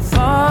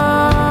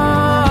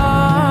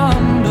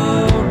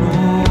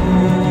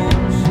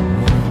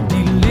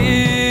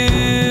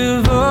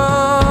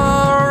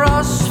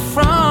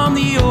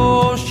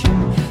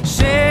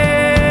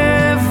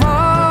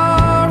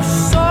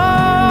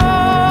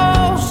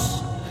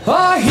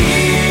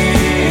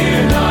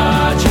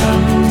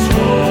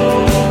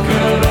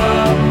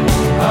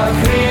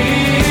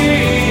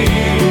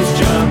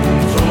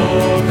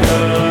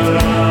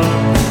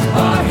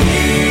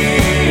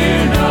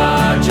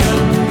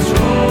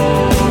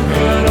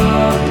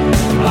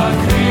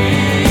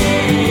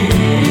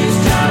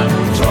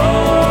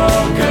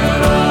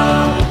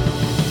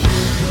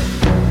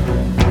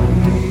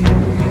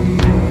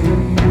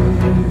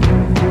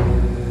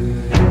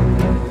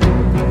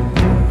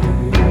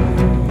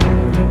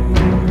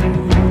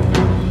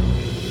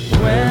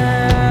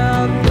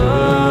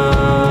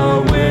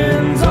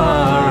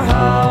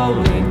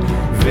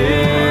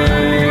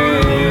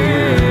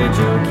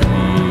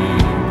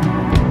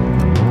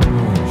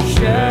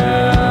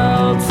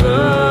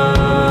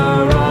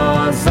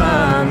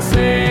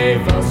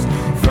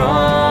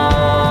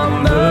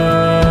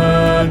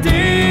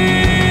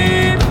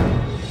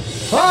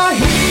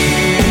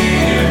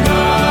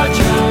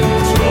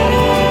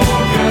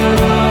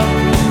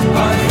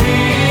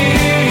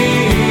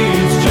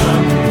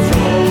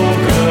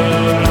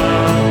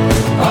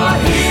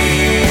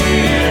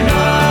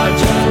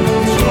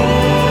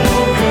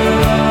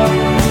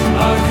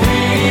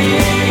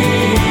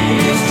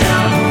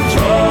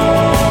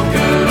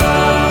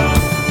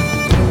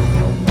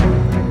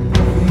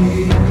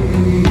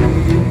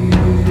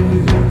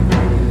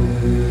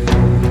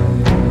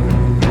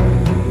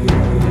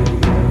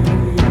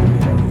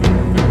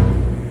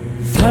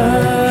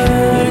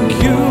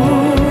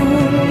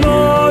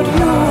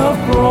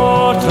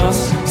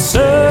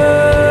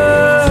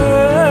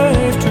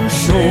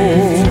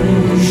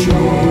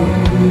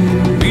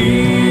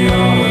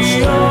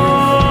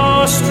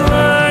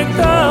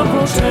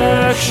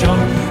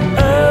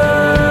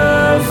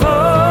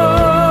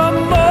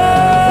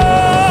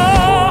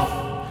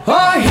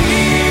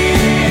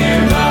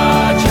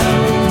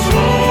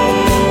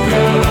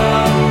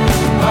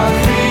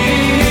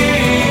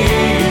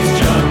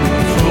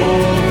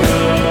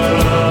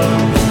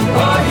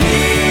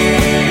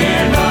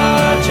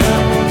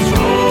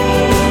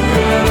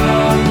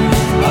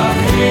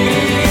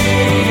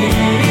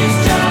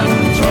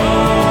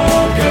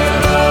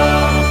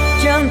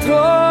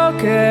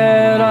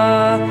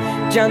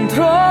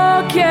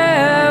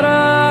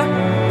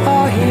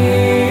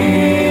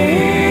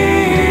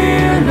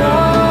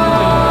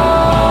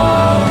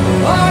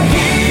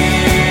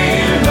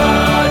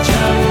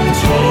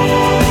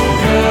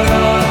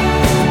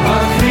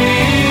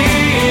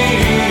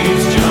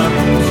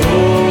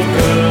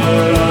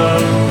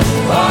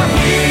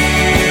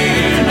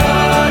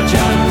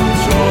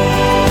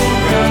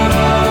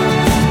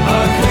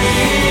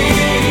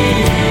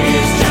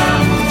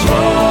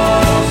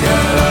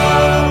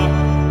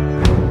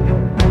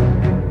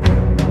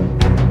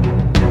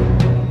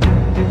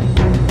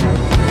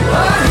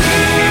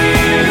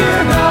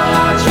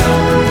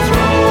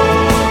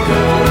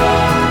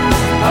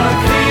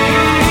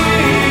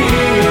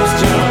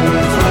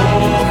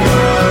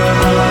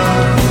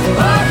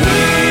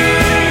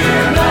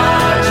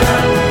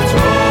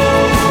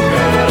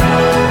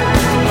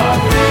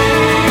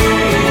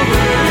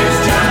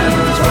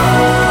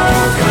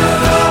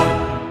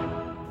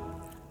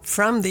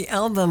from the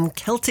album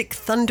Celtic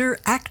Thunder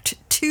Act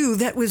 2.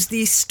 That was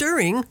the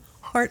stirring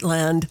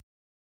Heartland.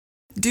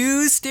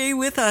 Do stay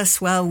with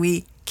us while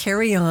we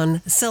carry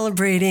on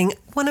celebrating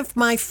one of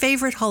my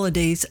favorite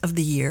holidays of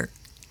the year.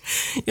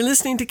 You're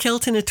listening to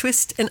Celt in a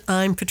Twist, and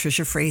I'm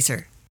Patricia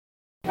Fraser.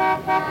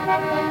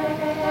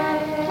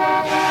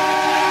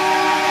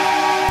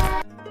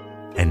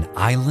 An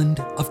island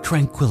of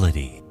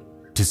tranquility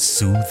to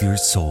soothe your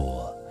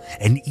soul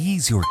and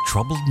ease your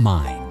troubled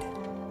mind.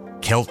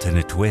 Celt in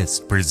a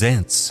Twist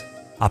presents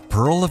a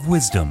pearl of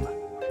wisdom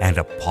and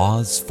a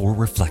pause for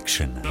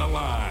reflection.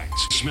 Relax,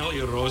 smell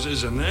your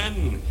roses, and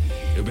then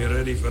you'll be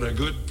ready for a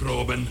good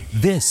probing.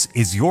 This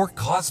is your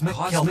Cosmic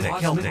Celtic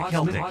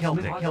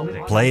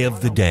Play of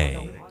the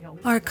Day.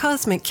 Our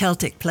Cosmic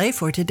Celtic play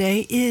for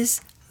today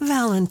is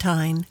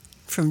Valentine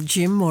from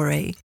Jim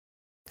Moray.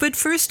 But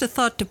first, a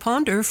thought to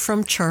ponder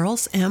from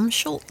Charles M.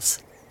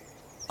 Schultz.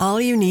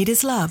 All you need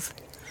is love,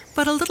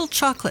 but a little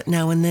chocolate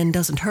now and then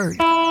doesn't hurt.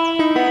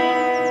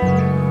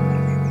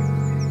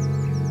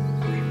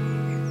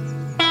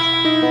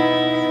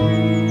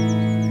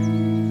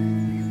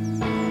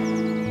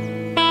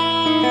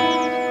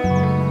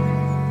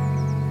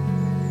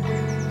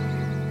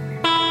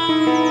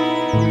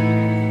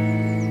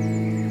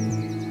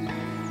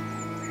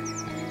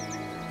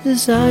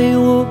 As I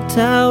walked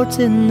out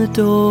in the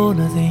dawn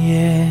of the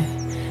year,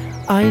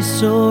 I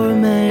saw a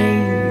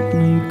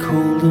maiden,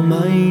 called her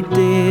my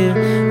dear.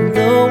 And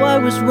though I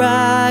was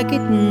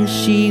ragged and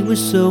she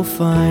was so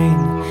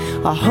fine,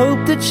 I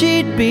hoped that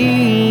she'd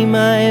be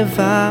my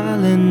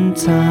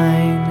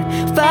Valentine.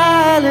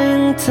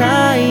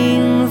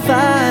 Valentine,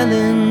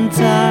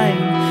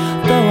 Valentine.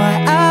 Though I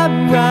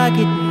am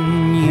ragged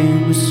and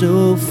you were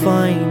so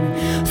fine,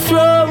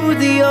 throw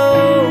the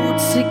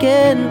oats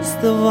against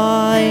the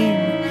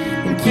vine,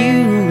 and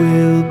you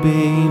will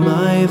be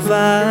my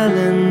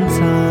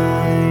Valentine.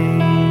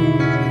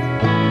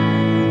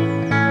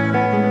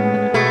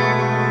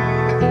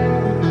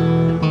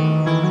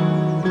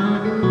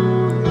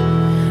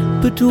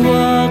 But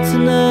what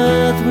on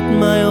earth would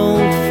my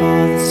old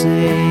father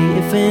say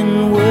if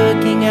in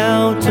working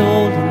out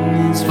all in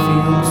his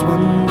fields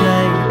one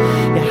day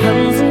your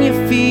hands and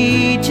your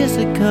feet just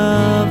are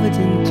covered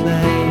in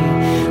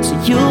clay, so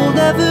you'll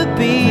never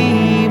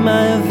be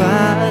my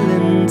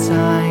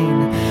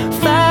Valentine.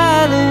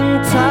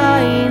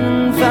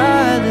 Valentine,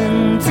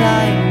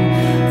 Valentine.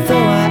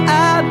 Though I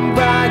am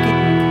ragged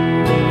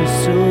and you're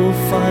so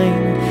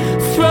fine,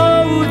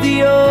 throw the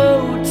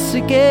oats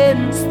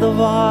against the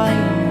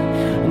vine,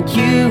 and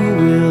you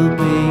will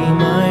be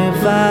my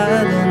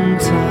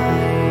Valentine.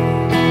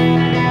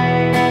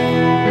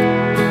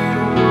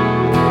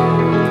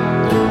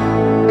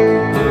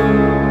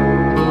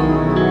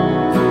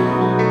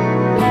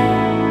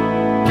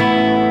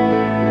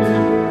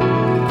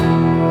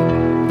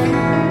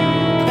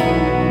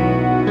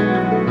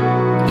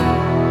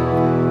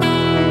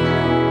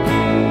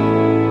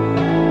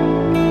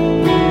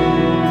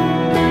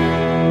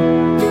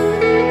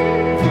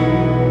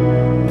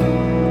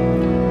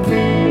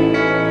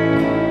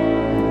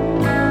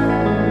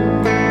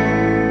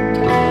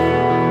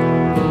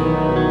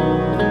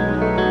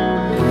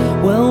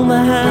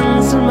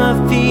 My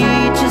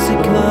features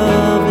are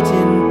covered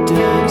in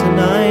dirt, and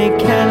I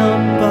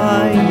cannot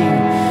buy you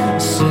a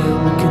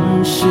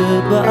silken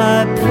shirt, but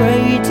I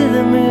pray to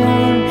the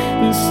moon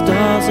and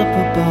stars up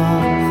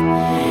above.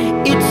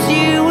 It's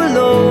you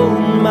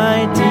alone, my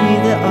dear,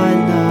 that I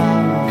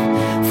love.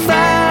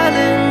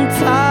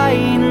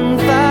 Valentine,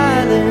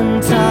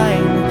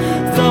 Valentine.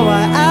 Though I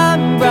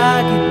am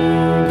ragged,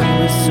 you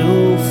are so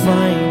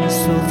fine,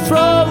 so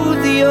throw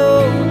the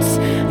oats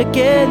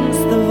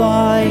against the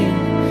vine,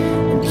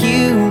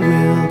 you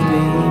will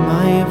be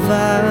my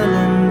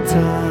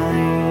Valentine.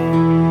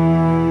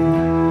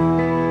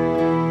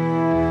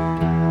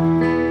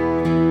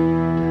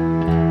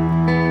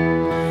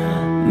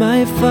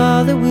 My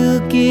father will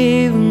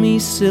give me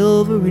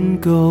silver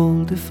and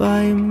gold if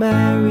I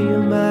marry a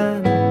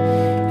man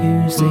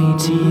who's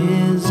 80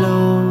 years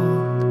old.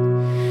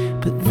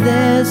 But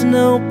there's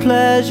no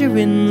pleasure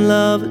in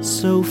love that's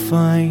so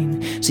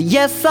fine, so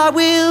yes, I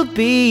will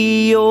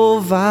be your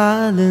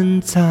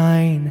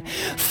Valentine.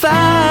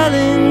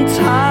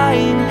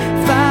 Valentine,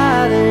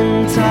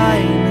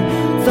 Valentine.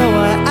 Though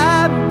I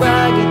am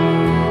ragged,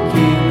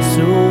 you're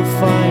so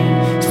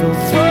fine, so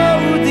throw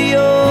the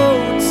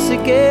oats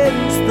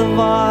against the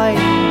vine,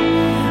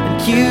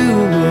 and you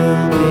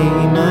will be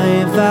my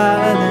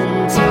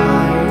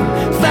Valentine.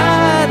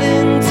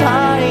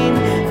 Valentine,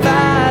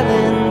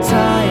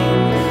 Valentine.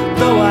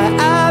 Though I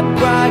am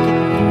ragged,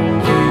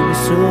 you're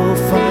so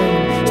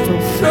fine, so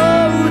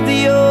throw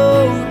the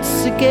oats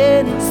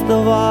against the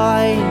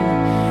vine,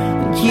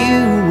 and you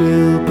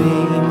will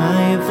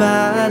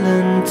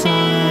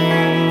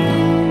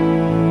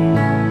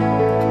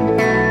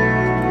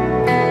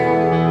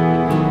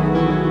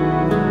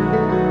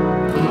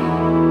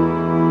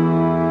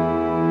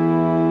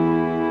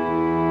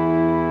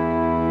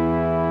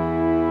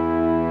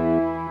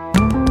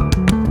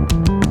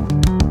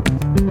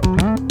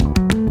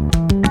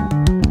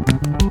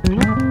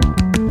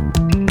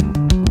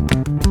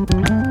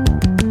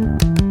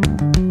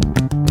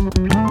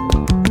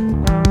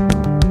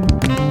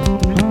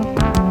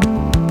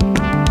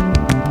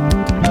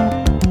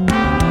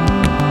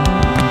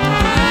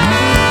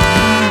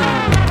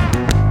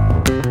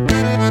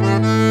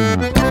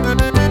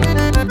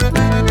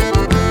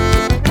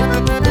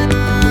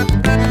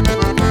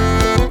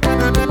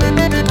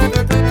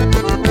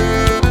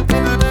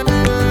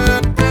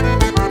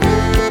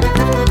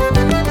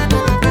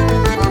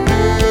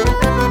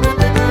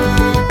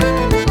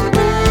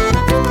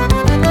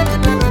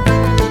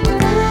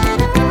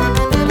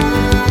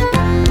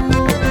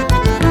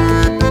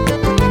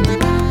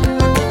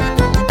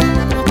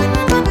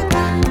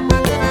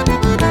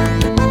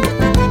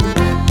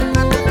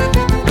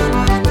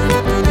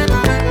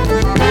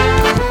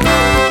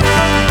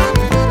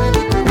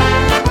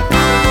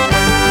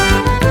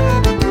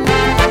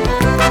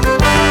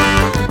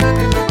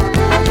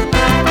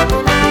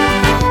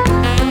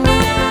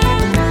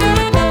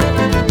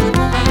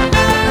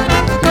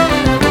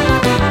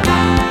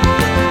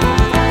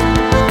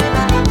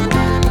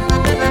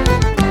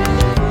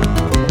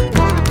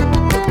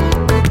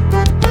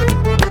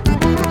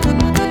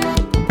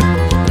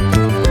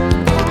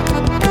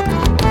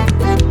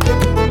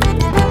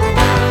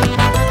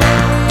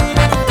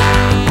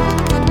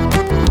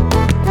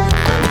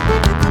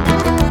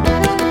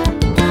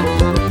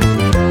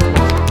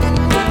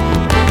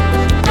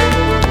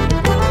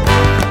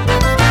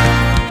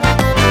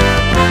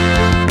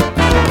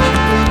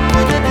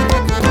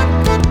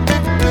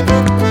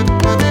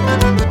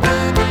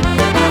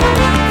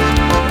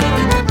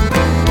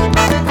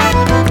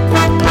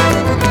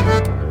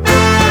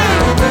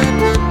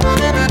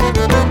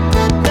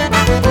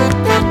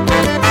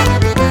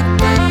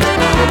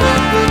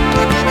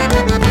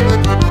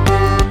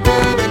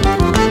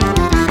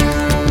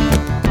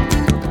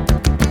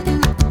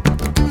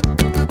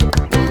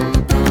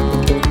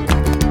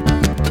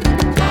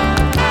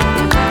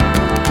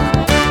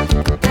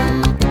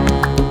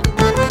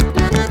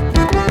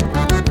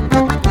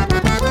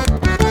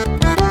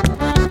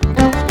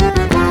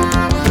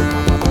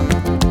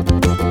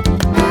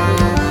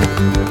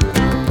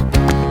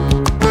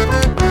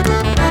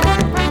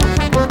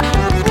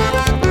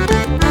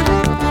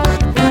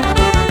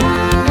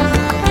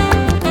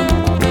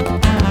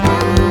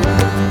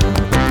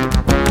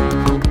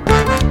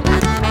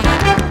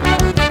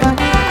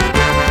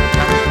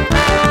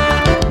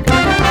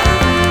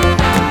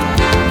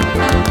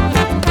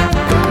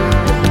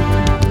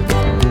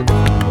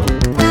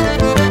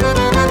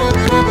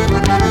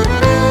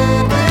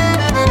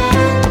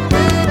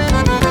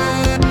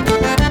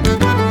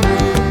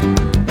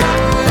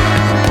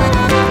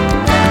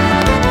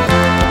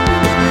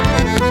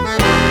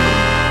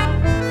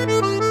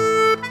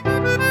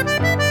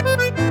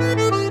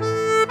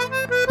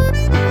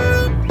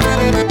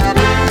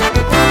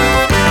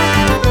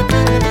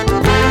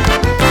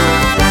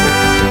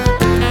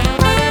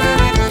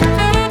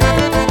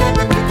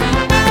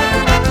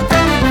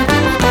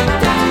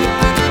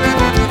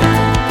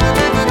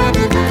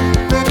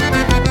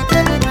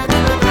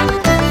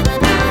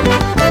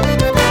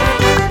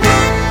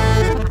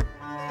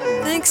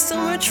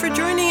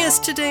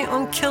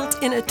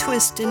in a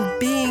twist and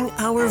being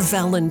our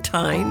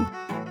Valentine.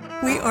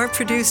 We are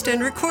produced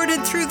and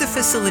recorded through the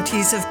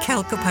facilities of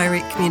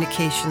Calcopyrate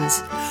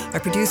Communications. Our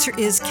producer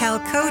is Cal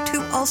Cote,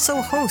 who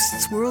also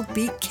hosts World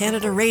Beat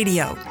Canada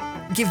Radio.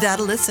 Give that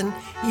a listen.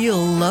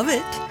 You'll love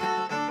it.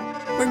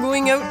 We're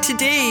going out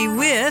today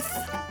with,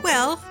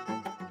 well,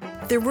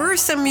 there were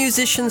some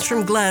musicians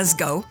from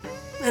Glasgow,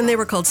 and they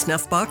were called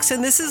Snuffbox,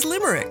 and this is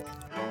Limerick.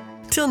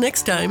 Till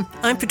next time,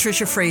 I'm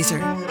Patricia Fraser.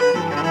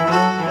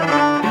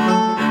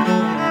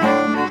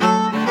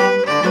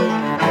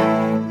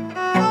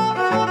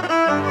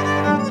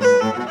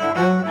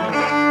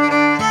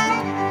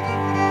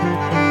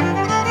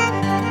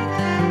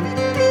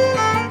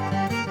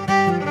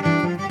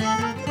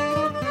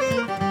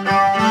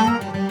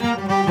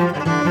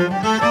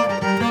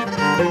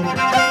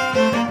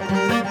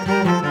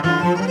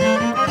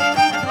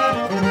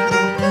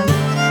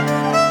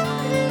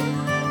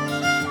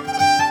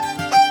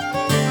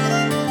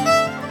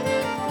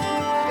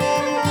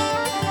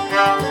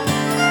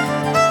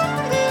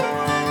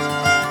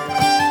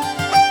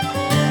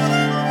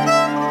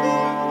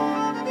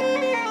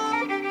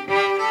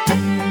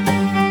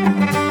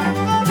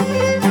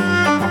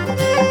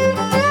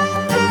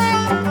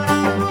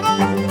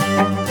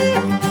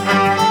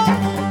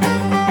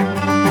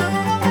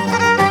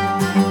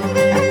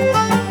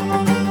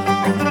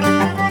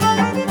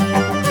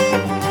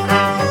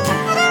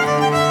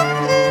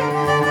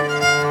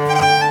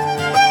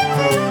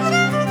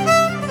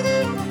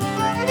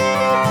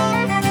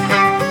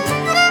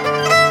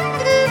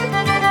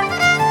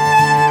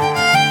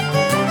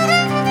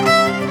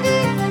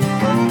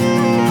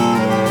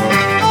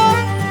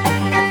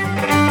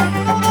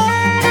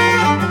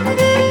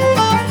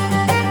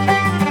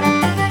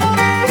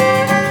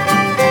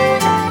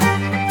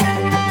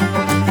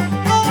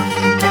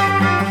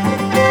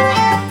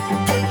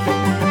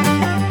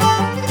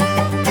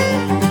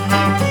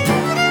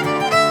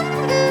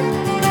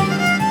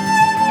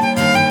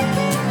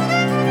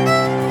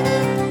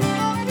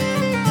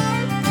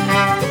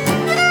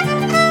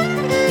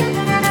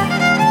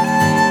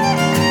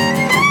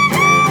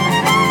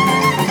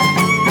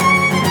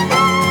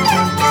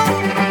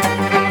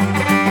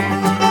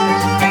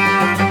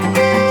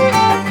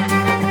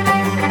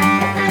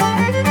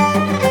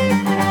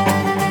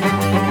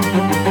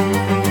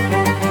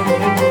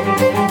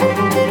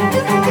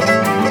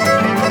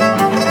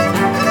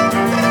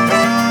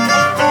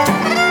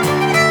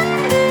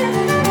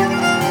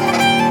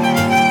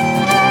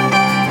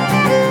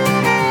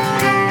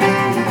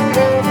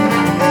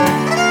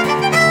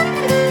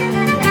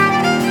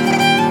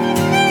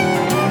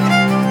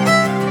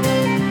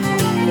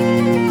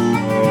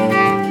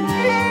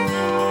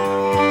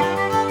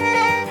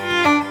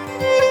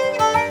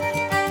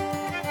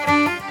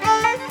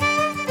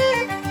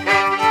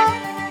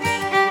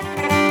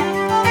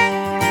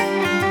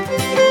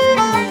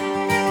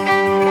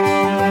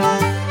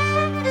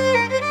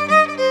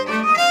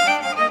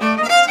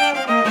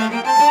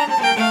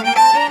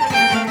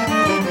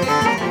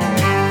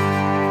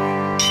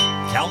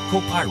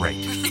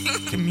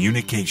 Calcopyrate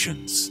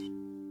Communications.